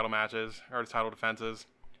injured in his title matches or his title defenses.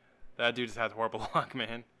 That dude just has horrible luck,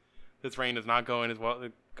 man. This reign is not going as well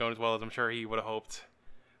as I'm sure he would have hoped.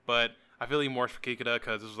 But I feel even more for Kikuta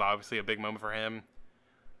because this was obviously a big moment for him.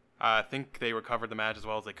 I think they recovered the match as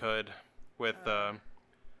well as they could with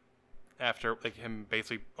after like him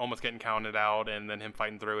basically almost getting counted out and then him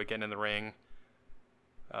fighting through it, getting in the ring.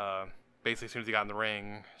 Basically, as soon as he got in the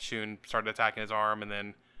ring, Shun started attacking his arm, and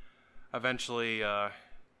then eventually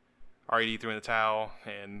RED threw in the towel,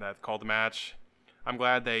 and that called the match. I'm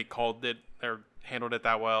glad they called it or handled it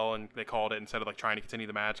that well, and they called it instead of like trying to continue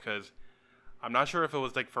the match, because I'm not sure if it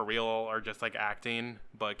was like for real or just like acting,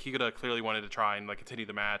 but Kikuta clearly wanted to try and like continue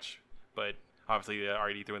the match, but obviously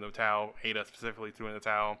RED threw in the towel, Ada specifically threw in the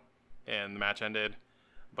towel, and the match ended.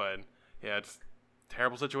 But yeah, it's a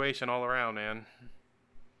terrible situation all around, man.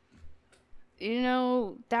 You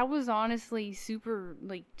know, that was honestly super,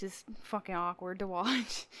 like, just fucking awkward to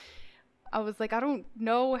watch. I was like, I don't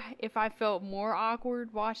know if I felt more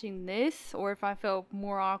awkward watching this or if I felt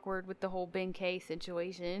more awkward with the whole Ben K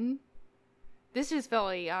situation. This just felt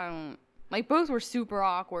like, both were super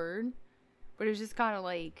awkward, but it was just kind of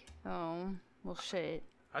like, oh, well, shit.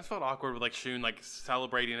 I just felt awkward with, like, Shun, like,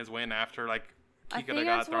 celebrating his win after, like, I Kikuta think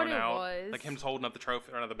got that's thrown what it out. was. Like, him just holding up the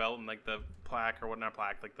trophy or the belt and, like, the plaque or what, not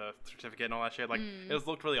plaque, like, the certificate and all that shit. Like, it just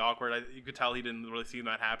looked really awkward. You could tell he didn't really seem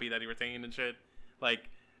that happy that he retained and shit. Like,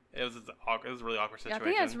 it was a really awkward situation. Yeah, I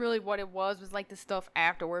think that's really what it was like the stuff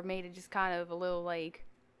afterward made it just kind of a little like,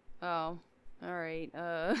 oh, alright,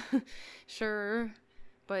 sure.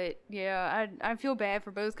 But, yeah, I feel bad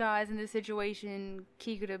for both guys in this situation.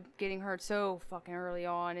 Kikuta getting hurt so fucking early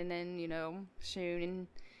on, and then, you know, Shun and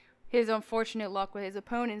his unfortunate luck with his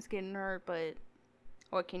opponents getting hurt, but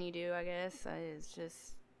what can you do, I guess? It's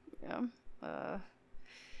just, I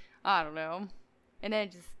don't know. And then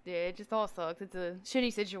it just all sucks. It's a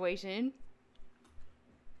shitty situation.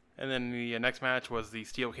 And then the next match was the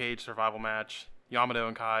Steel Cage survival match. Yamato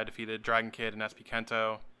and Kai defeated Dragon Kid and SP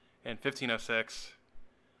Kento in 15:06.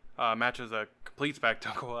 Match was a complete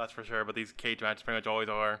spectacle, that's for sure, but these cage matches pretty much always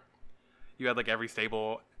are. You had, like, every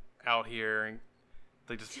stable out here, and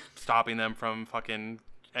like, just stopping them from fucking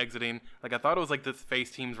exiting. Like, I thought it was, like, the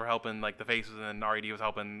face teams were helping, like, the faces, and RED was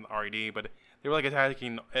helping RED, but they were, like,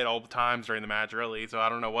 attacking at all times during the match, really, so I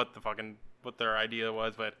don't know what their idea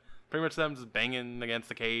was, but pretty much them just banging against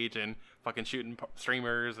the cage and fucking shooting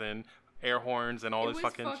streamers and air horns and all this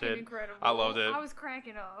fucking shit. Incredible. I loved it. I was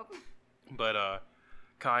cracking up. But,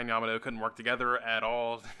 Kai and Yamato couldn't work together at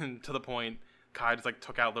all, to the point Kai just, like,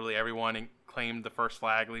 took out literally everyone and claimed the first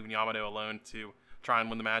flag, leaving Yamato alone to try and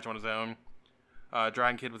win the match on his own.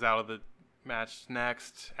 Dragon Kid was out of the match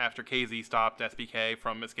next after KZ stopped SBK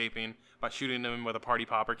from escaping by shooting him with a party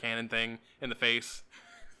popper cannon thing in the face.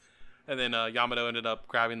 And then Yamato ended up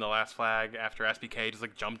grabbing the last flag after SBK just,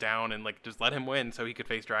 like, jumped down and, like, just let him win so he could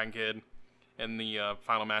face Dragon Kid in the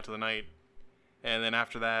final match of the night. And then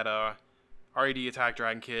after that, RED attacked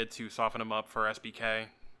Dragon Kid to soften him up for SBK.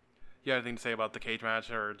 You have anything to say about the cage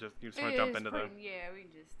match, or just you just want to jump into the? Yeah, we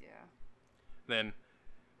just Then,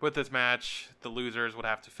 with this match, the losers would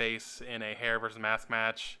have to face in a hair versus mask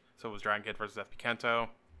match. So it was Dragon Kid versus SP Kento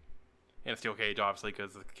in a steel cage, obviously,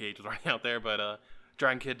 because the cage was already out there. But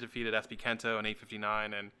Dragon Kid defeated SP Kento in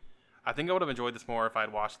 8:59, and I think I would have enjoyed this more if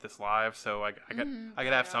I'd watched this live. So I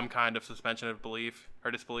could have some kind of suspension of belief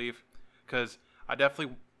or disbelief, because I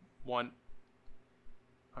definitely want.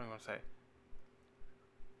 I don't want to say.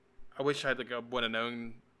 I wish I would have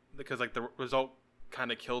known, because like the result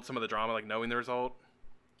kind of killed some of the drama, like knowing the result.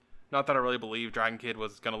 Not that I really believe Dragon Kid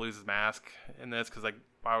was gonna lose his mask in this, because like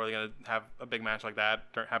why were they gonna have a big match like that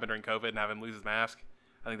happen during COVID and have him lose his mask?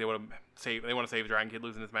 I think they would have saved. They want to save Dragon Kid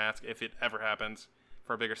losing his mask if it ever happens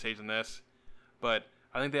for a bigger stage than this. But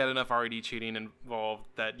I think they had enough RED cheating involved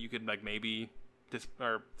that you could like maybe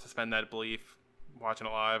suspend that belief watching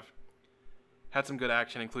it live. Had some good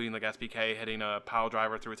action, including like SBK hitting a pile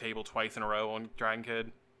driver through a table twice in a row on Dragon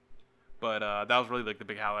Kid. But that was really like the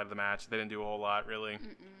big highlight of the match. They didn't do a whole lot really.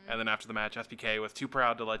 And then after the match, SBK was too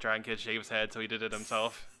proud to let Dragon Kid shave his head, so he did it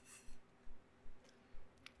himself.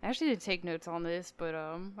 I actually did take notes on this, but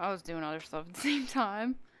I was doing other stuff at the same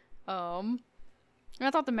time. And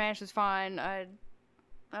I thought the match was fine. I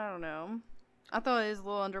don't know. I thought it was a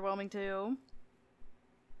little underwhelming too.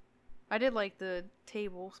 I did like the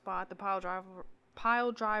table spot, the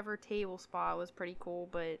pile driver table spot was pretty cool,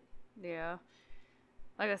 but yeah.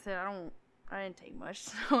 Like I said, I didn't take much,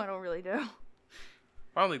 so I don't really know.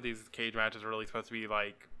 I don't think these cage matches are really supposed to be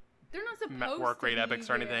like they're not supposed work rate to epics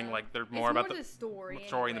or anything. yeah. Like they're more about the story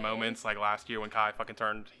and the moments. Like last year when Kai fucking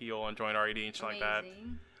turned heel and joined RED and shit like that.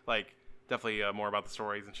 Like definitely more about the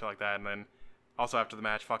stories and shit like that. And then also after the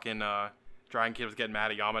match, fucking Dragon Kid was getting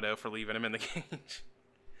mad at Yamato for leaving him in the cage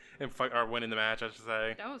or winning the match, I should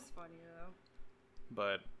say. That was funny though.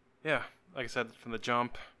 But yeah, like I said from the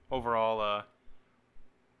jump, overall,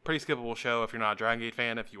 pretty skippable show if you're not a Dragon Gate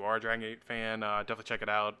fan. If you are a Dragon Gate fan, definitely check it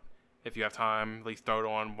out. If you have time, at least throw it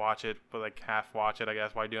on, watch it, but like half watch it, I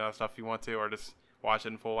guess, while you're doing other stuff if you want to, or just watch it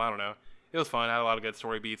in full. I don't know. It was fun. I had a lot of good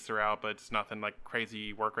story beats throughout, but it's nothing like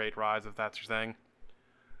crazy work rate rise, if that's your thing.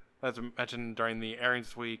 As I mentioned during the airings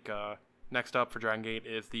this week, next up for Dragon Gate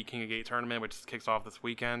is the King of Gate tournament, which kicks off this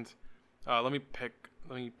weekend. Let me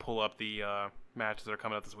pull up the matches that are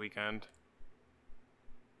coming up this weekend.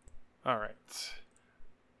 All right.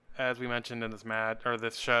 As we mentioned in this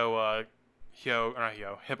show,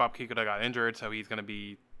 Hip Hop Kikuta got injured, so he's going to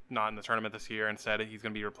be not in the tournament this year. Instead, he's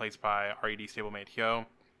going to be replaced by RED stablemate Hyo.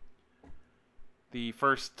 The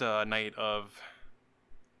first night of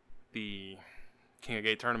the King of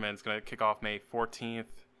Gate tournament is going to kick off May 14th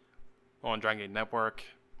on Dragon Gate Network.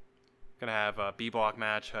 Going to have a B-block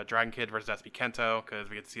match, Dragon Kid versus SB Kento, because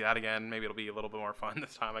we get to see that again. Maybe it'll be a little bit more fun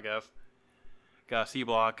this time, I guess. Got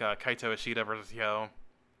C-block, Kaito Ishida versus Hyo.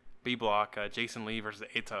 B-block, Jason Lee versus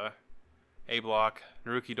Eita. A-block,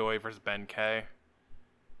 Naruki Doi versus Ben K.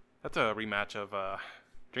 That's a rematch of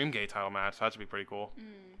Dreamgate title match, so that should be pretty cool.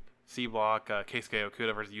 C-block, Keisuke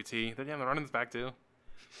Okuda versus UT. They're running this back too.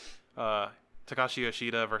 Takashi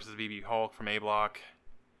Yoshida versus BB Hulk from A-block.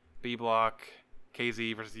 B-block,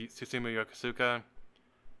 KZ versus Susumu Yokosuka.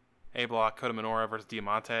 A-block, Kota Minoura versus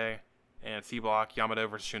Diamante. And C-block, Yamato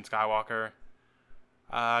versus Shun Skywalker.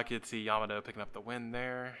 I could see Yamato picking up the win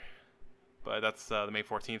there. But that's the May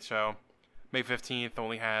 14th show. May 15th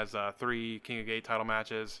only has 3 King of Gate title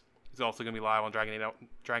matches. It's also going to be live on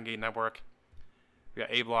Dragon Gate Network. We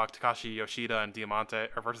got A-block, Takashi Yoshida and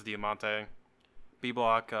versus Diamante.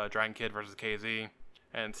 B-block, Dragon Kid versus KZ.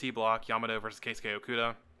 And C-block, Yamato versus Keisuke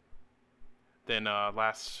Okuda. Then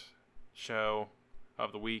last show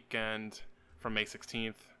of the weekend from May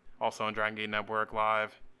 16th, also on Dragon Gate Network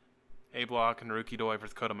live. A-block, Naruki Doi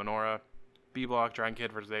versus Kota Minoura. B-block, Dragon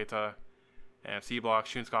Kid versus Eita. And C-block,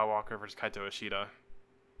 Shun Skywalker versus Kaito Ishida.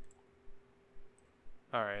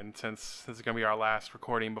 Alright, and since this is going to be our last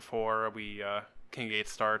recording before we King Gate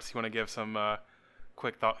starts, you want to give some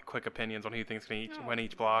quick opinions on who you think is going to win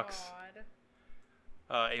each blocks?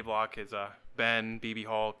 A-block is Ben, BB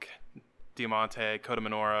Hulk, Diamante, Kota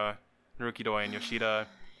Minoura, Naruki Doi, and Yoshida.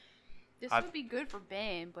 This would be good for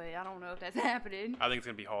Ben, but I don't know if that's happening. I think it's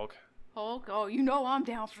going to be Hulk. Hulk? Oh, you know I'm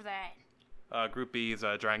down for that. Group B is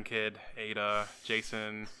Dragon Kid, Eita,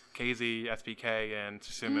 Jason, KZ, SPK, and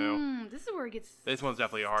Susumu. This is where it gets This one's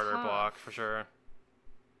definitely a harder block, for sure.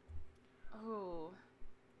 Oh.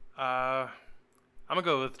 I'm going to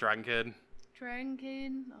go with Dragon Kid. Dragon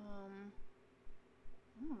Kid? I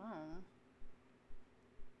don't know.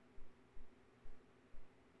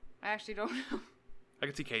 I actually don't know. I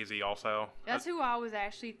could see KZ also. That's who I was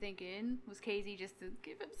actually thinking, was KZ, just to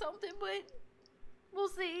give him something, but we'll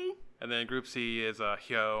see. And then Group C is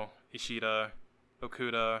Hyo, Ishida,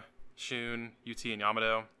 Okuda, Shun, UT, and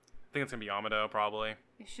Yamato. I think it's going to be Yamato, probably.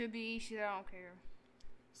 It should be Ishida, I don't care.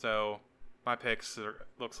 So, my picks,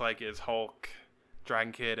 looks like, is Hulk,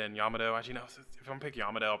 Dragon Kid and Yamato. Actually, no. If I'm picking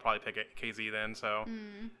Yamato, I'll probably pick KZ then. So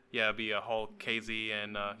yeah, it'd be a Hulk, KZ,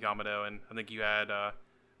 and Yamato. And I think you had. I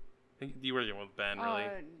think you were going with Ben really.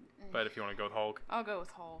 But if you want to go with Hulk, I'll go with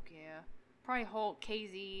Hulk. Yeah, probably Hulk,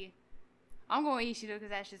 KZ. I'm going Ishido because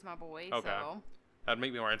that's just my boy. Okay. So. That'd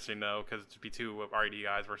make me more interesting though, because it'd be two RED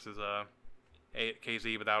guys versus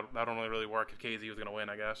KZ, but that don't really work if KZ was gonna win.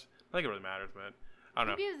 I guess. I think it really matters, but I don't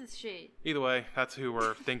know. Who gives a shit? Either way, that's who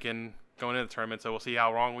we're thinking going into the tournament. So we'll see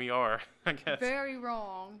how wrong we are. I guess. Very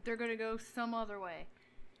wrong. They're gonna go some other way.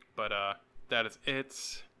 But that is it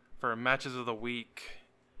for matches of the week.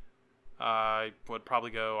 I would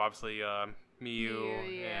probably go obviously Miyu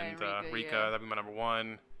and Rika. Yeah. That'd be my number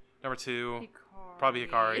 1. Number 2, Hikari. probably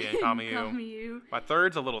Hikari and Kamiyu. Kamiyu. My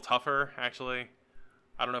third's a little tougher actually.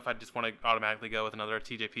 I don't know if I just want to automatically go with another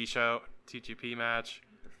TJP match.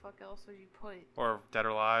 What the fuck else would you put? Or Dead or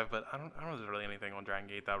Alive, but I don't know if there's really anything on Dragon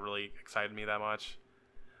Gate that really excited me that much.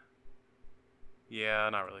 Yeah,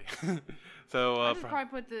 not really. So I just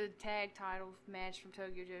probably put the tag title match from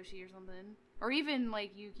Tokyo Joshi or something, or even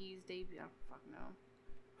like Yuki's debut. I don't fucking know.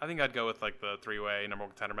 I think I'd go with like the 3-way number 1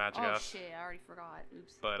 contender match. I guess. Oh shit! I already forgot.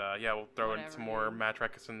 Oops. But yeah, we'll throw in some more match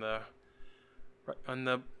records in the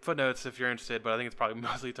footnotes if you're interested. But I think it's probably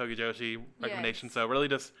mostly Tokyo Joshi recommendations. Yes. So really,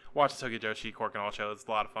 just watch the Tokyo Joshi Cork and All show. It's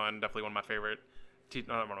a lot of fun. Definitely one of my favorite,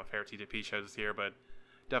 not one of my favorite TJP shows this year, but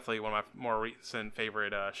definitely one of my more recent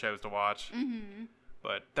favorite shows to watch. Mm-hmm.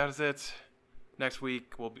 But that is it. Next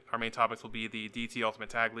week, our main topics will be the DT Ultimate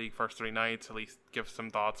Tag League first 3 nights. At least give some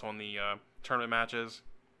thoughts on the tournament matches.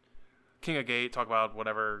 King of Gate, talk about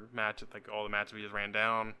whatever match, like all the matches we just ran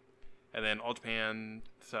down. And then All Japan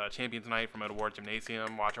Champions Night from Motor War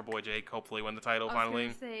Gymnasium. Watch our boy Jake hopefully win the title finally. I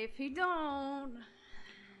was gonna say, if he don't.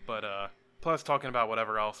 But plus talking about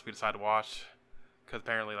whatever else we decide to watch. Because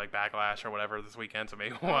apparently like Backlash or whatever this weekend, so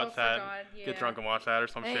maybe we'll watch that. God, yeah. Get drunk and watch that or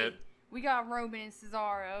some shit. We got Roman and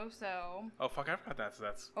Cesaro, so. Oh fuck, I forgot that's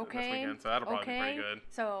this Okay. weekend, so that'll probably be pretty good.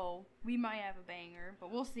 So we might have a banger,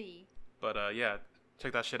 but we'll see. But yeah,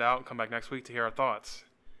 check that shit out and come back next week to hear our thoughts.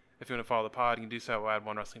 If you want to follow the pod, you can do so at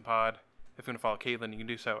One Wrestling Pod. If you want to follow Caitlin, you can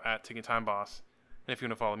do so at Ticking Time Boss. And if you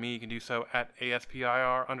want to follow me, you can do so at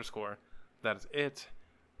ASPIR_. That is it.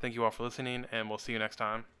 Thank you all for listening, and we'll see you next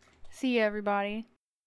time. See you, everybody.